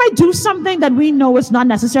they might do something that we know is not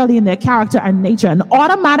necessarily in their character and nature, and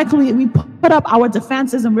automatically we put up our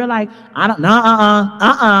defenses and we're like, I don't know,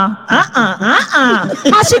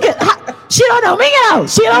 How she don't know me,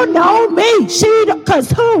 She don't know me. Cause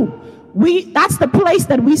that's the place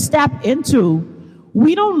that we step into.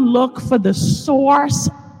 We don't look for the source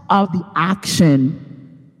of the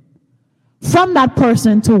action from that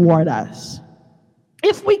person toward us.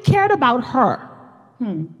 If we cared about her,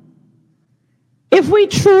 if we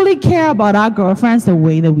truly care about our girlfriends the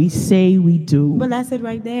way that we say we do. But that's it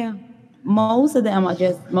right there. Most of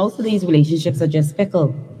these relationships are just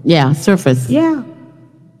fickle. Yeah, surface. Yeah.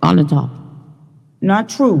 On the top. Not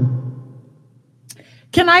true.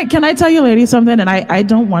 Can I tell you ladies something? And I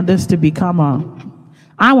don't want this to become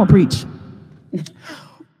I won't preach.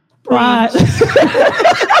 But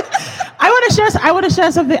I want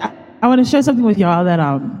to share something with y'all that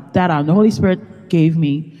the Holy Spirit gave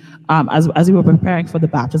me. As we were preparing for the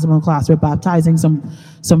baptismal class, we're baptizing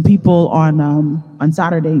some people on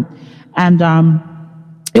Saturday, and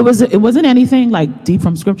it wasn't anything like deep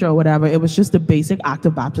from scripture or whatever. It was just a basic act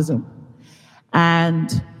of baptism,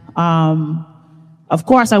 and of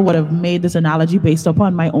course I would have made this analogy based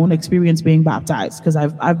upon my own experience being baptized, because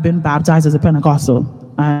I've been baptized as a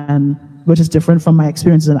Pentecostal, and which is different from my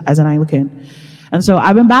experience as an Anglican, and so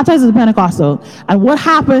I've been baptized as a Pentecostal, and what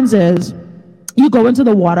happens is, you go into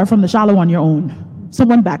the water from the shallow on your own.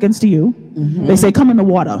 Someone beckons to you. They say, come in the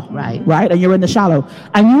water. Right? And you're in the shallow.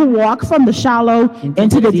 And you walk from the shallow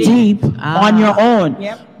into the deep on your own.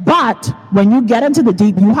 Yep. But when you get into the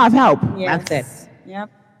deep, you have help. Yes. That's it. Yep.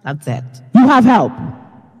 That's it. You have help.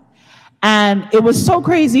 And it was so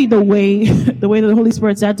crazy the way the Holy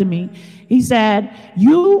Spirit said to me. He said,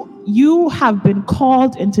 you have been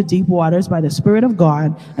called into deep waters by the Spirit of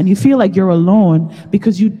God, and you feel like you're alone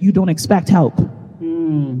because you don't expect help.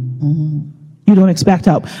 You don't expect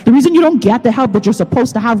help. The reason you don't get the help that you're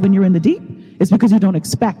supposed to have when you're in the deep is because you don't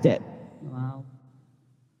expect it. Wow.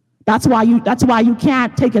 That's why you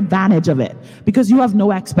can't take advantage of it, because you have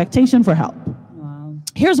no expectation for help. Wow.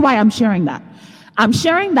 Here's why I'm sharing that. I'm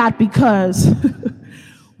sharing that because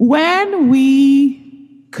when we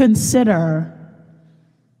consider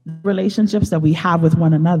relationships that we have with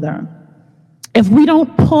one another, if we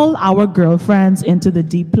don't pull our girlfriends into the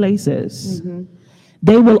deep places,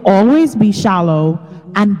 they will always be shallow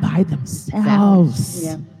and by themselves.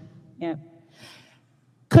 Yeah. Yeah.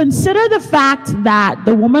 Consider the fact that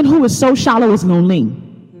the woman who is so shallow is lonely.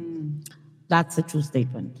 That's a true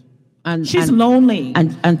statement. And she's lonely.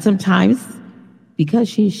 And sometimes, because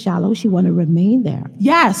she's shallow, she want to remain there.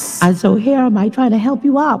 Yes. And so here am I trying to help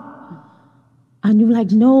you up. And you're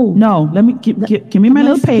like, no, let me give me my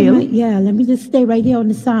little pail. Let me just stay right here on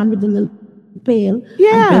the sand with the little pail.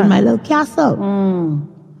 Yeah. And build my little castle.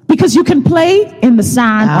 Because you can play in the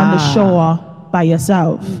sand on the shore by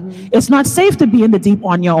yourself. It's not safe to be in the deep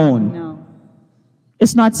on your own. No.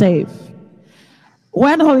 It's not safe.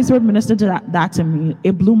 When the Holy Spirit ministered that to me,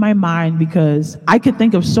 it blew my mind, because I could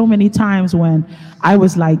think of so many times when I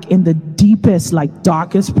was like in the deepest, like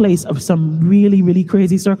darkest place of some really, really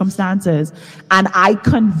crazy circumstances, and I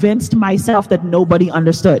convinced myself that nobody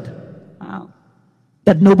understood. Wow.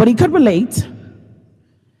 That nobody could relate,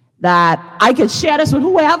 that I could share this with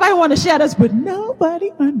whoever I want to share this, but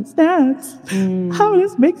nobody understands how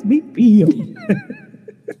this makes me feel.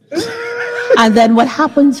 And then what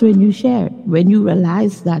happens when you share it? When you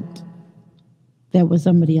realize that there was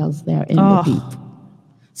somebody else there in the deep.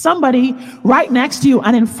 Somebody right next to you.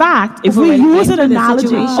 And in fact, if we use an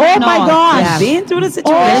analogy, oh my gosh. Been through the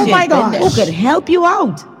situation. Oh my gosh. Who could help you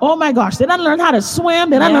out? Oh my gosh. They don't learn how to swim.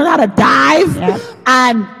 They don't learn how to dive.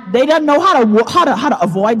 And they didn't know how to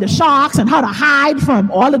avoid the sharks and how to hide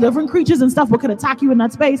from all the different creatures and stuff that could attack you in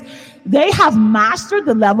that space. They have mastered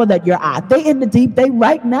the level that you're at. They in the deep, they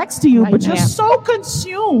right next to you, but you're so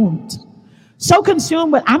consumed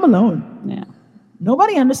with I'm alone. Yeah.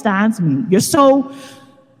 Nobody understands me. You're so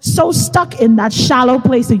stuck in that shallow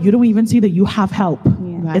place that you don't even see that you have help.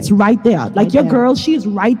 Yeah. It's right there. Like right your there. girl, she's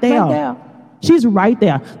right there. Right there. She's right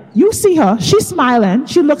there. You see her, she's smiling.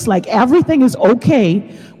 She looks like everything is okay.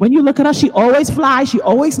 When you look at her, she always flies. She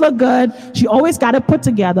always look good. She always got it put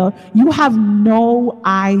together. You have no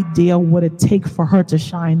idea what it takes for her to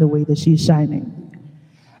shine the way that she's shining.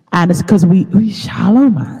 And it's because we shallow,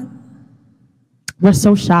 man. We're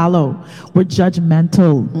so shallow. We're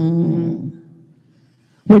judgmental.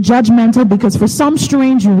 We're judgmental because for some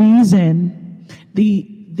strange reason,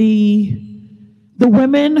 the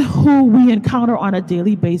women who we encounter on a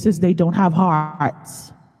daily basis, they don't have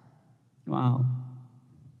hearts. Wow.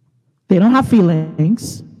 They don't have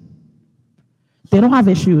feelings. They don't have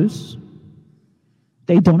issues.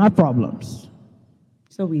 They don't have problems.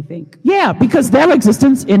 So we think. Yeah, because their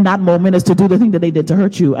existence in that moment is to do the thing that they did to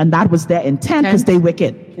hurt you. And that was their intent because they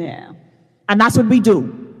wicked. Yeah. And that's what we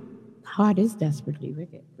do. Heart is desperately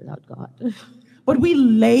wicked without God. But we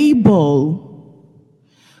label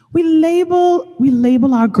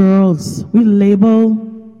our girls. We label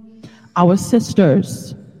our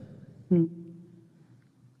sisters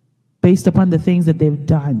based upon the things that they've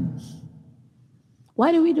done.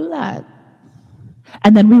 Why do we do that?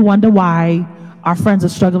 And then we wonder why our friends are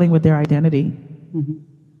struggling with their identity.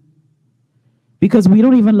 Because we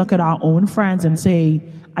don't even look at our own friends and say,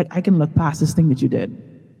 I can look past this thing that you did.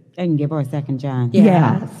 And give her a second chance.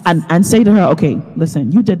 Yeah. And say to her, okay,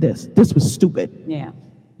 listen, you did this. This was stupid. Yeah.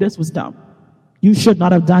 This was dumb. You should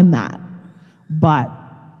not have done that. But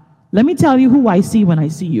let me tell you who I see when I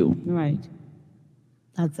see you. Right.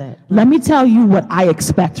 That's it. Let me tell you what I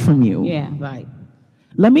expect from you. Yeah. Right.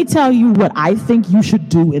 Let me tell you what I think you should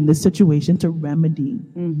do in this situation to remedy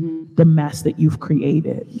the mess that you've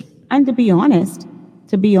created. And to be honest,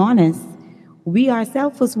 we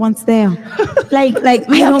ourselves was once there. like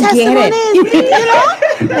we don't get it. You know?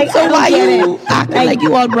 Like, so why you acting like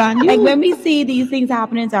you all brand new? Like when we see these things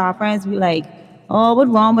happening to our friends, we like, oh,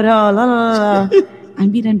 what's wrong with her? La, la, la, la.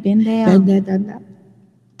 And we done been there. Done that.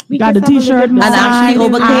 We got the t-shirt and actually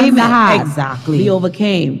overcame it. Exactly. We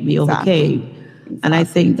overcame. And I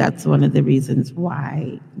think that's one of the reasons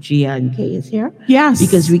why Gia and Kay is here. Yes.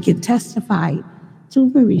 Because we can testify to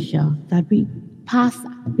Mericha that we passed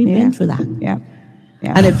that. We've been through that. Yeah.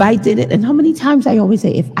 And if I did it, and how many times I always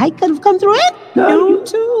say, if I could have come through it, you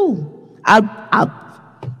too. I'll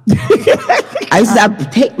I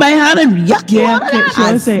said, take my hand and yuck you out of that. She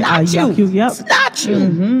always say, I'll yuck you. Yep. Snatch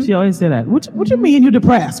you. She always say that. What you mean you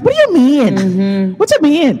depressed? What do you mean? What you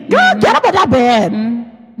mean? Girl, get up out that bed.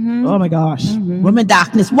 Oh my gosh. Women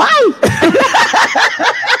darkness. Why?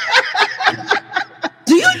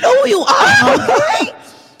 Do you know who you are? Okay.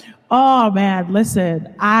 Oh man,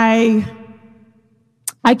 listen, I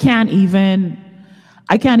can't even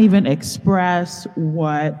express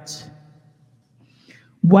what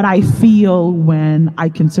I feel when I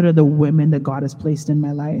consider the women that God has placed in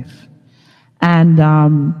my life. And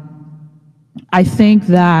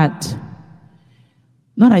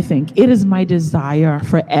it is my desire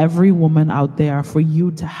for every woman out there for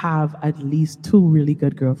you to have at least 2 really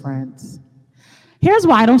good girlfriends. Here's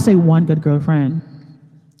why I don't say 1 good girlfriend.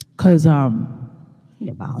 Because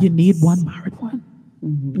you need 1 married one.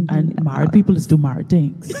 And married people just do married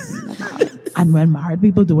things. And when married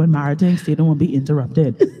people doing married things, they don't want to be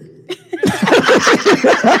interrupted.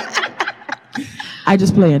 I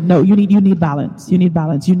just play it. No, you need balance. You need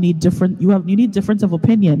balance. You need difference of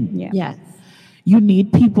opinion. Yeah. Yes. You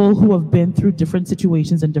need people who have been through different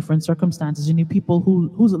situations and different circumstances. You need people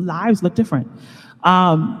whose lives look different.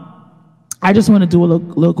 I just want to do a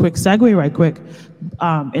little quick segue right quick.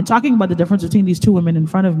 In talking about the difference between these 2 women in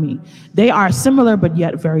front of me, they are similar but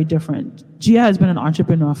yet very different. Gia has been an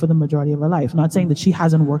entrepreneur for the majority of her life. Not saying that she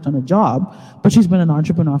hasn't worked on a job, but she's been an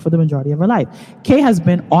entrepreneur for the majority of her life. Kay has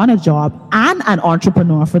been on a job and an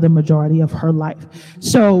entrepreneur for the majority of her life.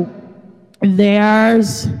 So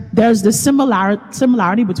there's the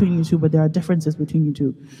similarity between you 2, but there are differences between you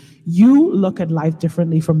 2. You look at life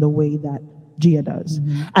differently from the way that Gia does.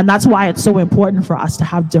 And that's why it's so important for us to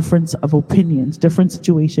have difference of opinions, different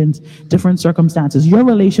situations, different circumstances. Your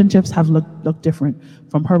relationships have looked different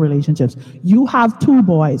from her relationships. You have 2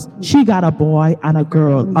 boys. She got a boy and a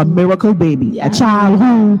girl, a miracle baby, a child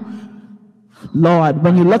who, Lord,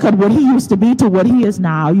 when you look at what he used to be to what he is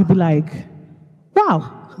now, you'd be like,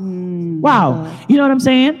 wow. Wow. You know what I'm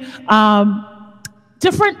saying?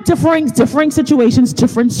 differing situations,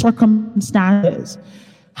 different circumstances.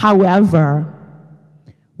 However,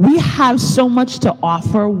 we have so much to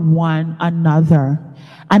offer one another.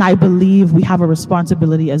 And I believe we have a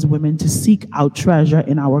responsibility as women to seek out treasure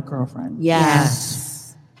in our girlfriends.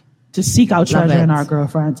 Yes. To seek out treasure in our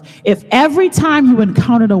girlfriends. If every time you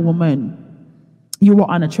encountered a woman, you were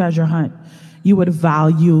on a treasure hunt, you would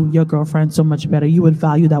value your girlfriend so much better. You would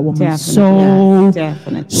value that woman so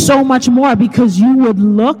much more, because you would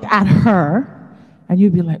look at her and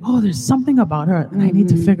you'd be like, oh, there's something about her, and I need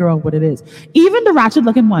to figure out what it is. Even the ratchet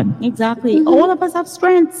looking one. Exactly. All of us have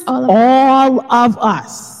strengths. All of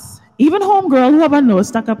us. Even homegirl who have her nose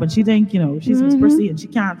stuck up and she think, she's Miss Percy and she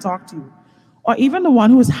can't talk to you. Or even the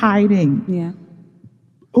one who's hiding. Yeah.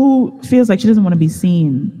 Who feels like she doesn't want to be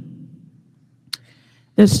seen.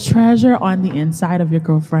 There's treasure on the inside of your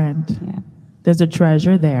girlfriend. Yeah. There's a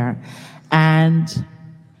treasure there. And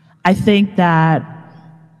I think that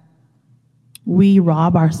we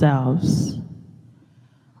rob ourselves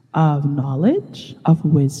of knowledge, of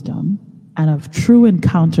wisdom, and of true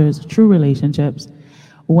encounters, true relationships,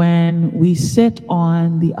 when we sit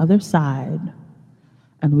on the other side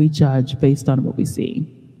and we judge based on what we see.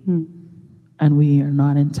 And we are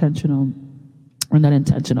not intentional. We're not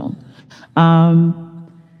intentional.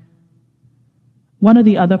 One of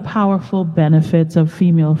the other powerful benefits of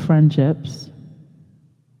female friendships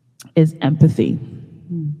is empathy.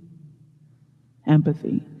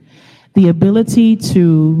 Empathy. The ability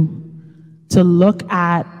to look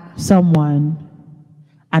at someone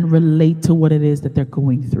and relate to what it is that they're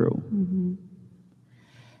going through.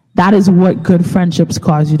 That is what good friendships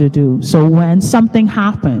cause you to do. So when something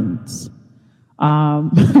happens,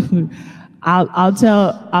 I'll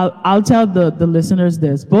tell the listeners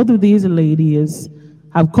this. Both of these ladies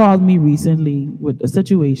have called me recently with a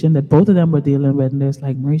situation that both of them were dealing with, and it's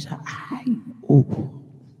like, Mericha,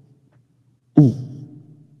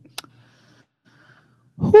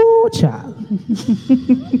 child.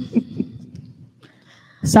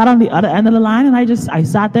 Sat on the other end of the line, and I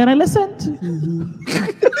sat there and I listened.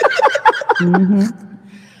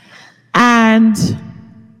 And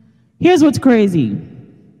here's what's crazy.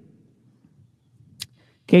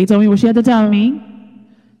 Kay told me what she had to tell me.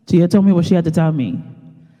 Tia told me what she had to tell me.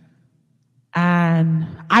 And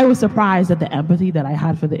I was surprised at the empathy that I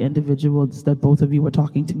had for the individuals that both of you were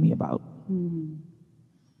talking to me about.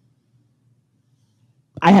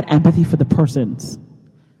 I had empathy for the persons.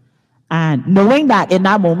 And knowing that in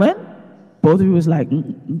that moment, both of you was like,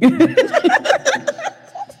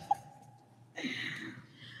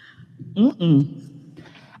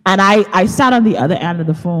 And I sat on the other end of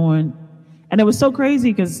the phone, and it was so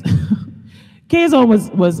crazy because Kay's one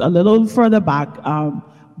was a little further back,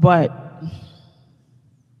 but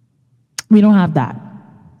we don't have that.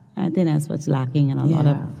 I think that's what's lacking in a lot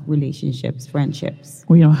of relationships, friendships.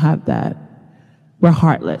 We don't have that. We're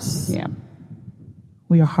heartless. Yeah.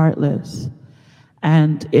 We are heartless.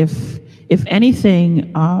 And if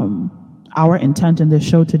anything, our intent in this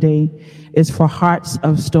show today is for hearts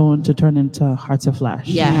of stone to turn into hearts of flesh.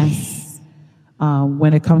 Yes.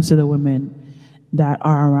 When it comes to the women that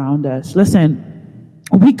are around us. Listen,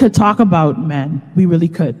 we could talk about men. We really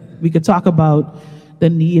could. We could talk about the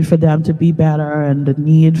need for them to be better and the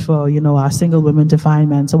need for, our single women to find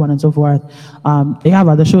men, so on and so forth. They have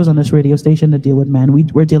other shows on this radio station that deal with men.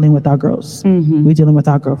 We're dealing with our girls. We're dealing with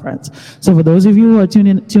our girlfriends. So for those of you who are tuned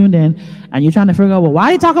in and you're trying to figure out, well, why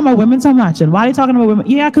are you talking about women so much? And why are you talking about women?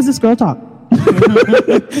 Yeah, because it's girl talk.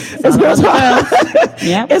 It's girl talk.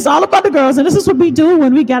 Yep. It's all about the girls. And this is what we do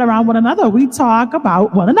when we get around one another. We talk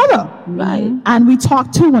about one another. Right. And we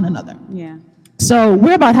talk to one another. Yeah. So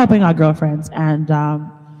we're about helping our girlfriends, and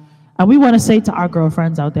we want to say to our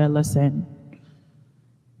girlfriends out there, listen,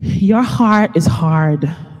 your heart is hard.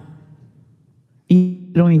 You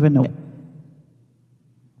don't even know it.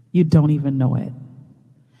 You don't even know it.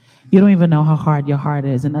 You don't even know how hard your heart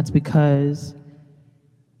is, and that's because,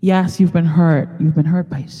 yes, you've been hurt. You've been hurt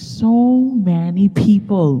by so many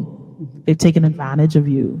people. They've taken advantage of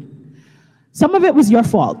you. Some of it was your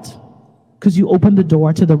fault because you opened the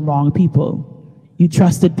door to the wrong people. You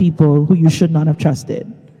trusted people who you should not have trusted.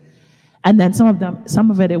 And then some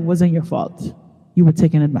of it wasn't your fault. You were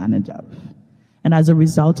taken advantage of. And as a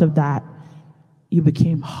result of that, you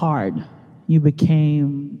became hard. You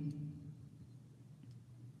became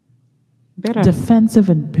bitter.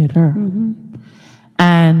 Defensive and bitter.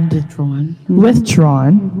 And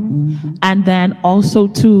withdrawn. And then also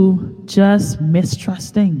to just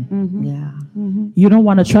mistrusting. Yeah. You don't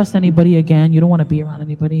want to trust anybody again. You don't want to be around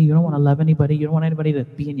anybody. You don't want to love anybody. You don't want anybody to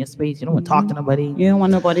be in your space. You don't want to talk to nobody. You don't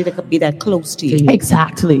want nobody to be that close to you.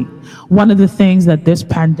 Exactly. One of the things that this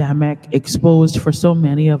pandemic exposed for so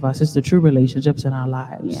many of us is the true relationships in our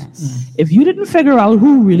lives. Yes. If you didn't figure out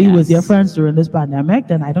who really was your friends during this pandemic,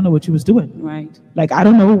 then I don't know what you was doing. Right. Like, I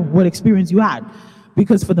don't know what experience you had.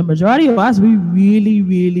 Because for the majority of us, we really,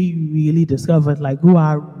 really, really discovered like who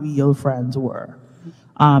our real friends were.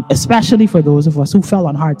 Especially for those of us who fell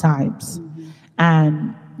on hard times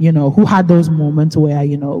and, who had those moments where,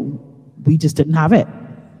 we just didn't have it,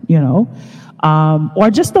 or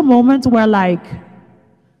just the moments where like,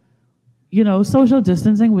 social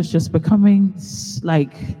distancing was just becoming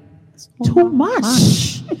like too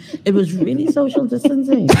much. It was really social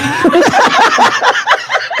distancing.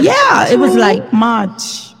 Yeah, it was like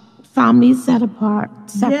much. Families set apart,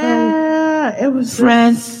 separate. Yeah, it was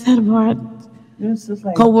friends set apart. It's just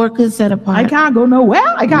like co-workers set apart. I can't go nowhere.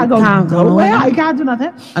 I can't go nowhere. I can't do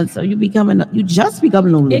nothing. And so you just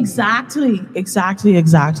become lonely. Exactly.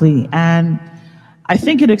 And I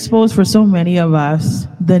think it exposed for so many of us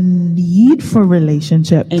the need for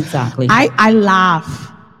relationship. Exactly. I laugh.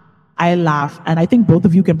 And I think both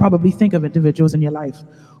of you can probably think of individuals in your life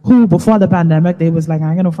who before the pandemic, they was like, I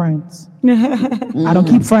ain't got no friends. I don't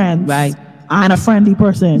keep friends. Right. I ain't a friendly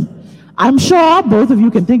person. I'm sure both of you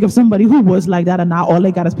can think of somebody who was like that and now all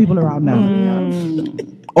they got is people around now.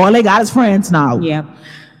 All they got is friends now. Yep.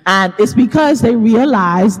 And it's because they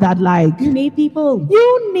realize that like you need people.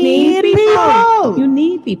 You need people. You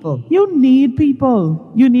need people. You need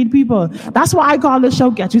people. You need people. That's why I call this show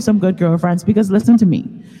Get You Some Good Girlfriends, because listen to me.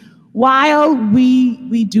 While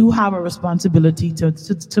we do have a responsibility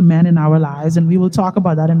to men in our lives, and we will talk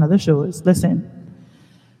about that in other shows, listen,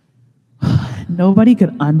 nobody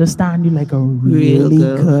could understand you like a really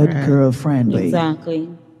good girlfriend. Exactly.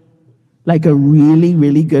 Like a really,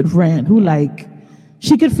 really good friend who like,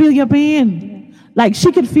 she could feel your pain. Like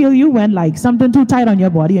she could feel you when like something too tight on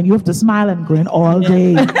your body and you have to smile and grin all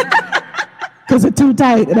day because it's too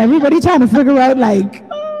tight. And everybody trying to figure out like,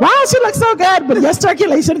 wow, she looks so good, but your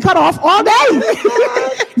circulation cut off all day.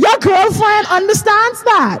 Your girlfriend understands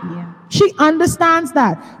that. Yeah. She understands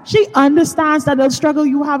that. She understands that the struggle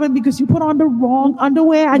you having because you put on the wrong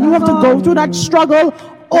underwear and you have to go through that struggle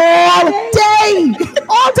all day.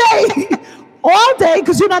 All day. All day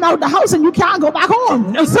because you're not out the house and you can't go back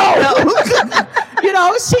home. So,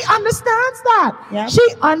 she understands that. Yep. She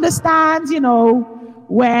understands,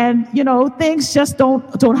 when things just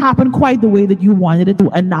don't happen quite the way that you wanted it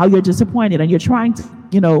to, and now you're disappointed and you're trying to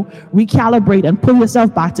recalibrate and pull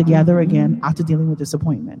yourself back together again after dealing with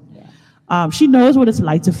disappointment. She knows what it's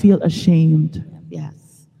like to feel ashamed,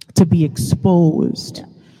 to be exposed.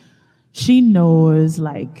 She knows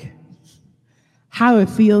like how it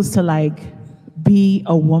feels to like be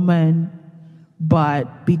a woman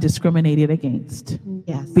but be discriminated against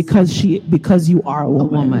because you are a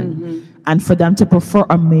woman. And for them to prefer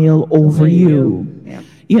a male over you.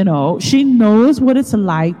 Yeah. She knows what it's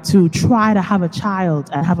like to try to have a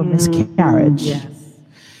child and have a miscarriage. Yes.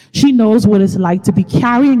 She knows what it's like to be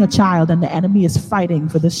carrying a child and the enemy is fighting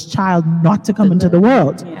for this child not to come into the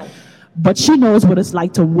world. Yeah. But she knows what it's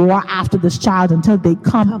like to war after this child until they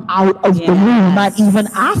come out of the womb, not even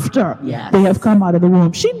after they have come out of the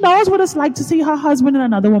womb. She knows what it's like to see her husband in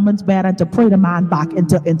another woman's bed and to pray the man back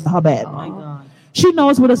into her bed. Oh my God. She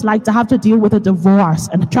knows what it's like to have to deal with a divorce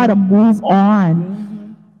and try to move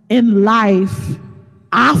on in life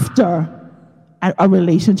after a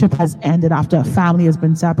relationship has ended, after a family has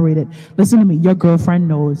been separated. Listen to me, your girlfriend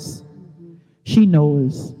knows. She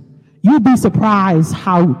knows. You'd be surprised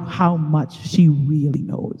how much she really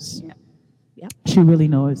knows. She really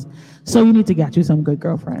knows. So you need to get you some good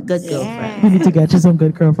girlfriends. Good girlfriends. You need to get you some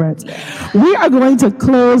good girlfriends. We are going to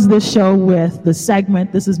close this show with the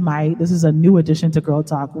segment. This is a new addition to Girl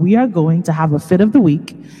Talk. We are going to have a Fit of the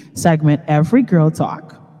Week segment every Girl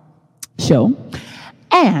Talk show.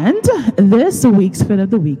 And this week's Fit of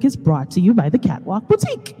the Week is brought to you by the Catwalk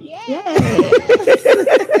Boutique.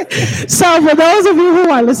 So for those of you who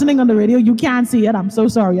are listening on the radio, you can't see it. I'm so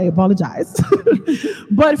sorry. I apologize.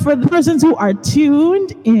 But for the persons who are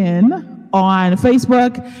tuned in on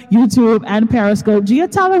Facebook, YouTube, and Periscope, Gia,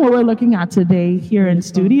 tell them what we're looking at today here in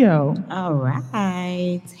studio. All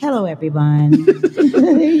right. Hello, everyone.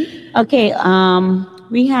 Okay.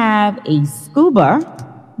 We have a scuba.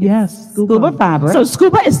 Yes, scuba fabric. So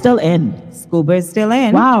scuba is still in. Scuba is still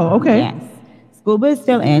in. Wow, okay. Yes. Scuba is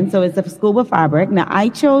still in, so it's a scuba fabric. Now, I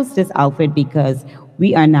chose this outfit because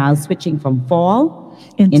we are now switching from fall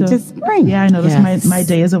into spring. Yeah, I noticed my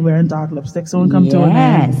days of wearing dark lipstick soon come to an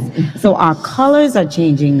end. So our colors are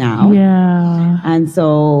changing now. Yeah. And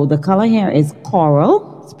so the color here is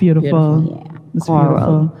coral. It's beautiful. Yeah, it's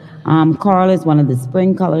coral. Beautiful. Coral is one of the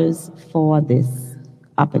spring colors for this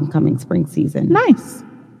up and coming spring season. Nice.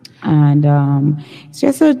 And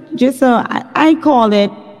it's I call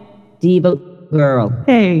it Diva Girl.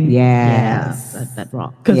 Hey. Yes. That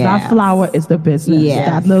rock. Because that flower is the business. Yes.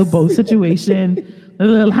 That little bow situation, the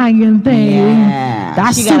little hanging thing. Yeah.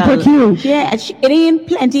 That's super cute. Yeah, it ain't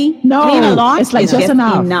plenty. No, it ain't a lot. it's like just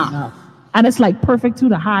enough. enough. And it's like perfect to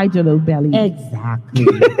hide your little belly. Exactly.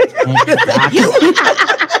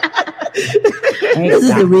 This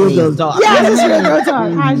is the real Girl Talk. Yeah, this is real Girl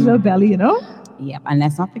Talk. Hide your little belly, you know? Yep. And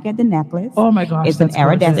let's not forget the necklace. Oh my gosh. It's an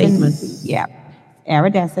iridescent. Yeah.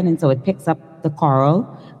 Iridescent. And so it picks up the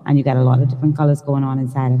coral. And you got a lot of different colors going on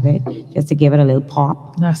inside of it, just to give it a little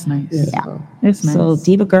pop. That's nice. Yeah. It's nice. So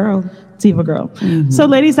Diva Girl. Diva Girl. Mm-hmm. So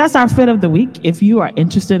ladies, that's our fit of the week. If you are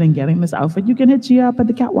interested in getting this outfit, you can hit you up at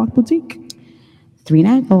the Catwalk Boutique.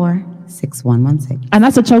 394-6116. And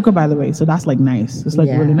that's a choker, by the way. So that's like nice. It's like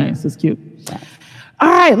really nice. It's cute. Yeah. All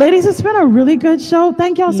right, ladies, it's been a really good show.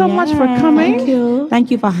 Thank y'all so much for coming. Thank you. Thank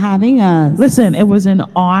you for having us. Listen, it was an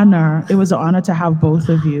honor. It was an honor to have both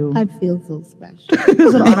of you. I feel so special. It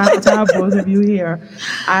was an honor to have both of you here.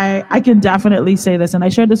 I can definitely say this, and I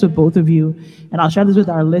shared this with both of you, and I'll share this with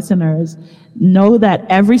our listeners. Know that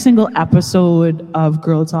every single episode of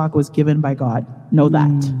Girl Talk was given by God. Know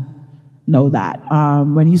that. Know that.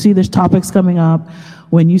 When you see these topics coming up,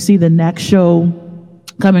 when you see the next show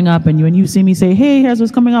coming up, and when you see me say, hey, here's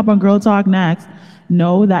what's coming up on Girl Talk next,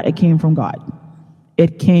 know that it came from God.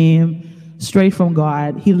 It came straight from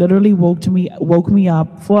God. He literally woke me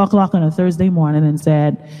up 4 o'clock on a Thursday morning and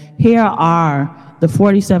said, here are the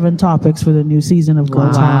 47 topics for the new season of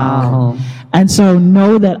Girl Talk. And so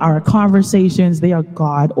know that our conversations, they are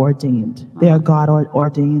God ordained. They are God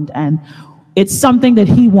ordained. And it's something that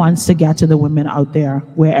he wants to get to the women out there,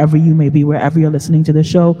 wherever you may be, wherever you're listening to the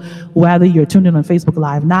show, whether you're tuned in on Facebook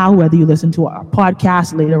Live now, whether you listen to our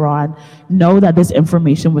podcast later on, know that this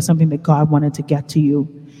information was something that God wanted to get to you.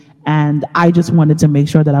 And I just wanted to make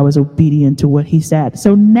sure that I was obedient to what he said.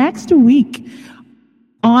 So next week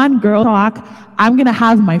on Girl Talk, I'm going to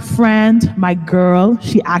have my friend, my girl.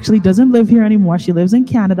 She actually doesn't live here anymore. She lives in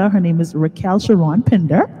Canada. Her name is Raquel Sharon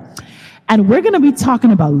Pinder. And we're going to be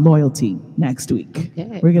talking about loyalty next week.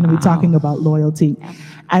 Okay. We're going to be talking about loyalty.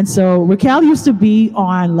 And so Raquel used to be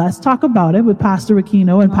on Let's Talk About It with Pastor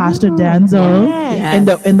Aquino and Pastor Denzel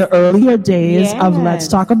in the earlier days of Let's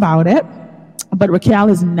Talk About It. But Raquel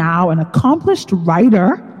is now an accomplished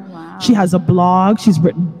writer. Wow. She has a blog. She's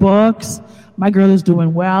written books. My girl is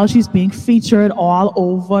doing well. She's being featured all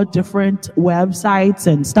over different websites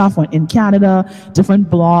and stuff in Canada, different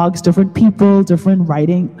blogs, different people, different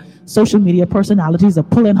writing. Social media personalities are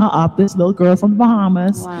pulling her up, this little girl from the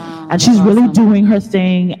Bahamas. Wow, and she's really doing her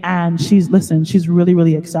thing. And she's really,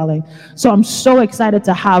 really excelling. So I'm so excited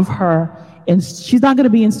to have her. And she's not going to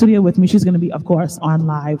be in studio with me. She's going to be, of course, on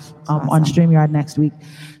live on StreamYard next week.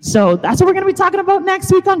 So that's what we're going to be talking about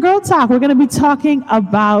next week on Girl Talk. We're going to be talking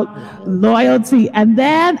about loyalty. And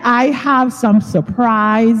then I have some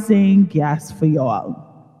surprising guests for y'all.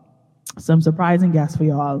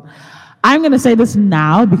 I'm going to say this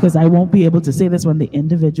now because I won't be able to say this when the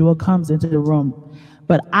individual comes into the room.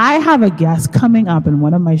 But I have a guest coming up in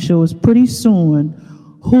one of my shows pretty soon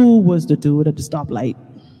who was the dude at the stoplight.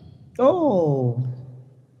 Oh.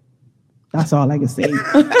 That's all I can say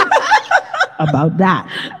about that.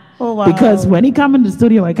 Oh, wow. Because when he come in the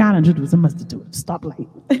studio, I can't introduce him as the dude at the stoplight.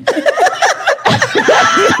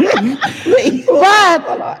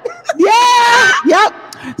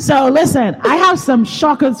 So listen, I have some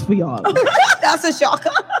shockers for y'all. That's a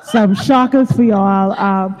shocker. Some shockers for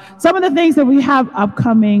y'all. Some of the things that we have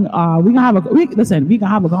upcoming are we can have a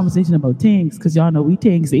conversation about things because y'all know we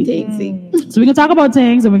tingsy. So we can talk about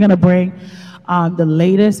things, and we're gonna bring the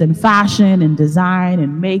latest in fashion and design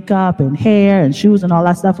and makeup and hair and shoes and all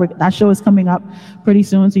that stuff. That show is coming up pretty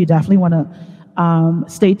soon, so you definitely want to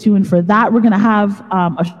stay tuned for that. We're gonna have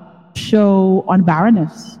a show on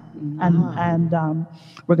barrenness, and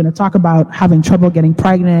we're gonna talk about having trouble getting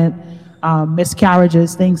pregnant,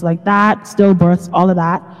 miscarriages, things like that, stillbirths, all of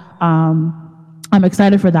that. I'm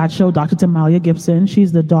excited for that show. Dr. Tamalia Gibson,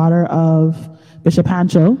 she's the daughter of Bishop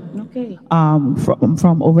Hancho,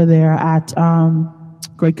 from over there at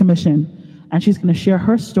Great Commission, and she's going to share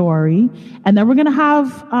her story. And then we're going to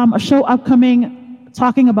have a show upcoming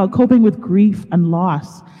talking about coping with grief and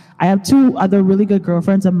loss. I have 2 other really good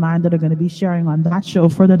girlfriends of mine that are going to be sharing on that show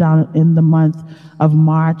further down in the month of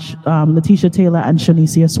March, Letitia Taylor and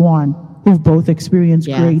Shanicia Swan, who've both experienced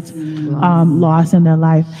great loss in their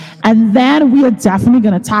life. And then we are definitely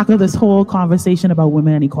going to tackle this whole conversation about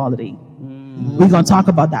women and equality. We're going to talk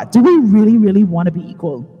about that. Do we really, really want to be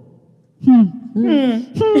equal?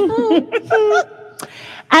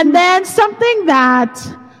 And then something that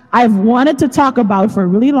I've wanted to talk about for a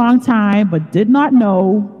really long time, but did not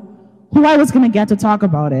know who I was going to get to talk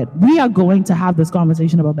about it. We are going to have this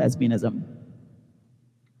conversation about lesbianism.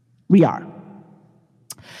 We are.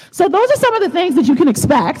 So those are some of the things that you can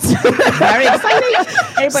expect. Very exciting.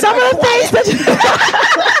 Some of the things that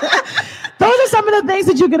those are some of the things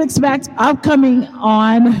that you can expect upcoming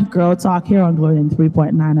on Girl Talk here on Glory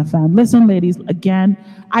 3.9 FM. Listen, ladies, again,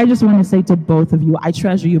 I just want to say to both of you, I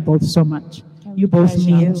treasure you both so much. You both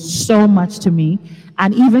mean so much to me.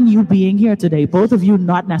 And even you being here today, both of you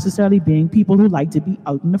not necessarily being people who like to be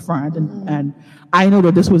out in the front. And I know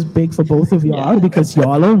that this was big for both of y'all because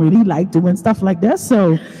y'all don't really like doing stuff like this.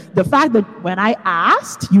 So the fact that when I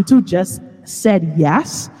asked, you two just said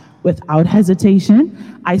yes without hesitation,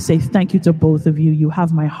 I say thank you to both of you. You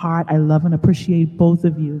have my heart. I love and appreciate both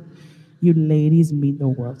of you. You ladies mean the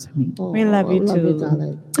world to me. We love you too.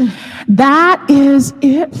 darling. That is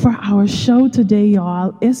it for our show today,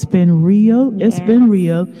 y'all. It's been real. It's been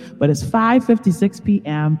real. But it's 5:56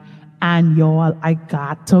 p.m. And y'all, I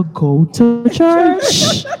got to go to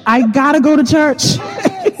church. I gotta go to church.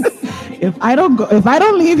 If I don't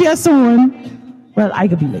leave here soon, well, I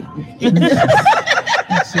could be late.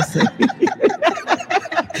 Let's just say.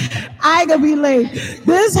 I could be late.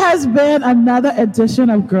 This has been another edition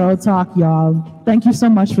of Girl Talk, y'all. Thank you so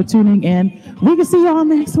much for tuning in. We can see y'all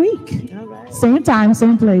next week. All right. Same time,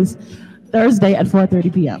 same place. Thursday at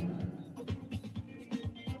 4:30 p.m.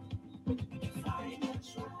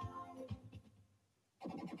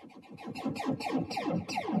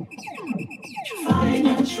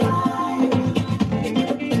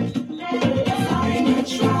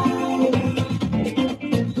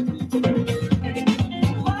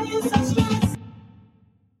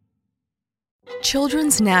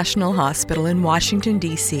 Children's National Hospital in Washington,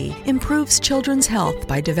 D.C. improves children's health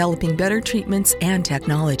by developing better treatments and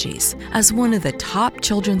technologies. As one of the top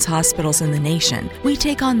children's hospitals in the nation, we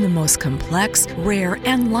take on the most complex, rare,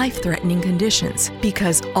 and life-threatening conditions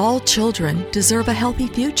because all children deserve a healthy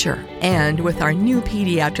future. And with our new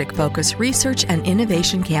pediatric-focused research and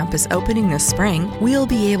innovation campus opening this spring, we'll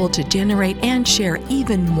be able to generate and share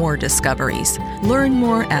even more discoveries. Learn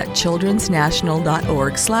more at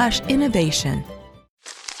childrensnational.org/innovation.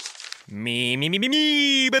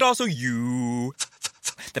 Me, but also you.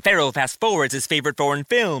 The Pharaoh fast forwards his favorite foreign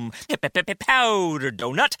film, Powder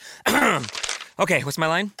Donut. Okay, what's my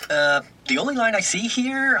line? The only line I see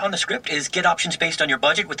here on the script is get options based on your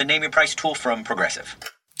budget with the Name Your Price tool from Progressive.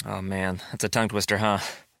 Oh man, that's a tongue twister, huh?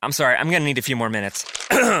 I'm sorry, I'm gonna need a few more minutes.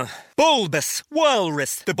 Bulbous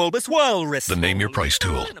Walrus, the Bulbous Walrus. The Name Your Price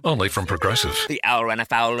tool, only from Progressive. The owl ran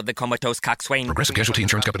afoul of the comatose coxswain. Progressive Casualty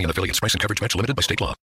Insurance Company and affiliates. Price and coverage match limited by state law.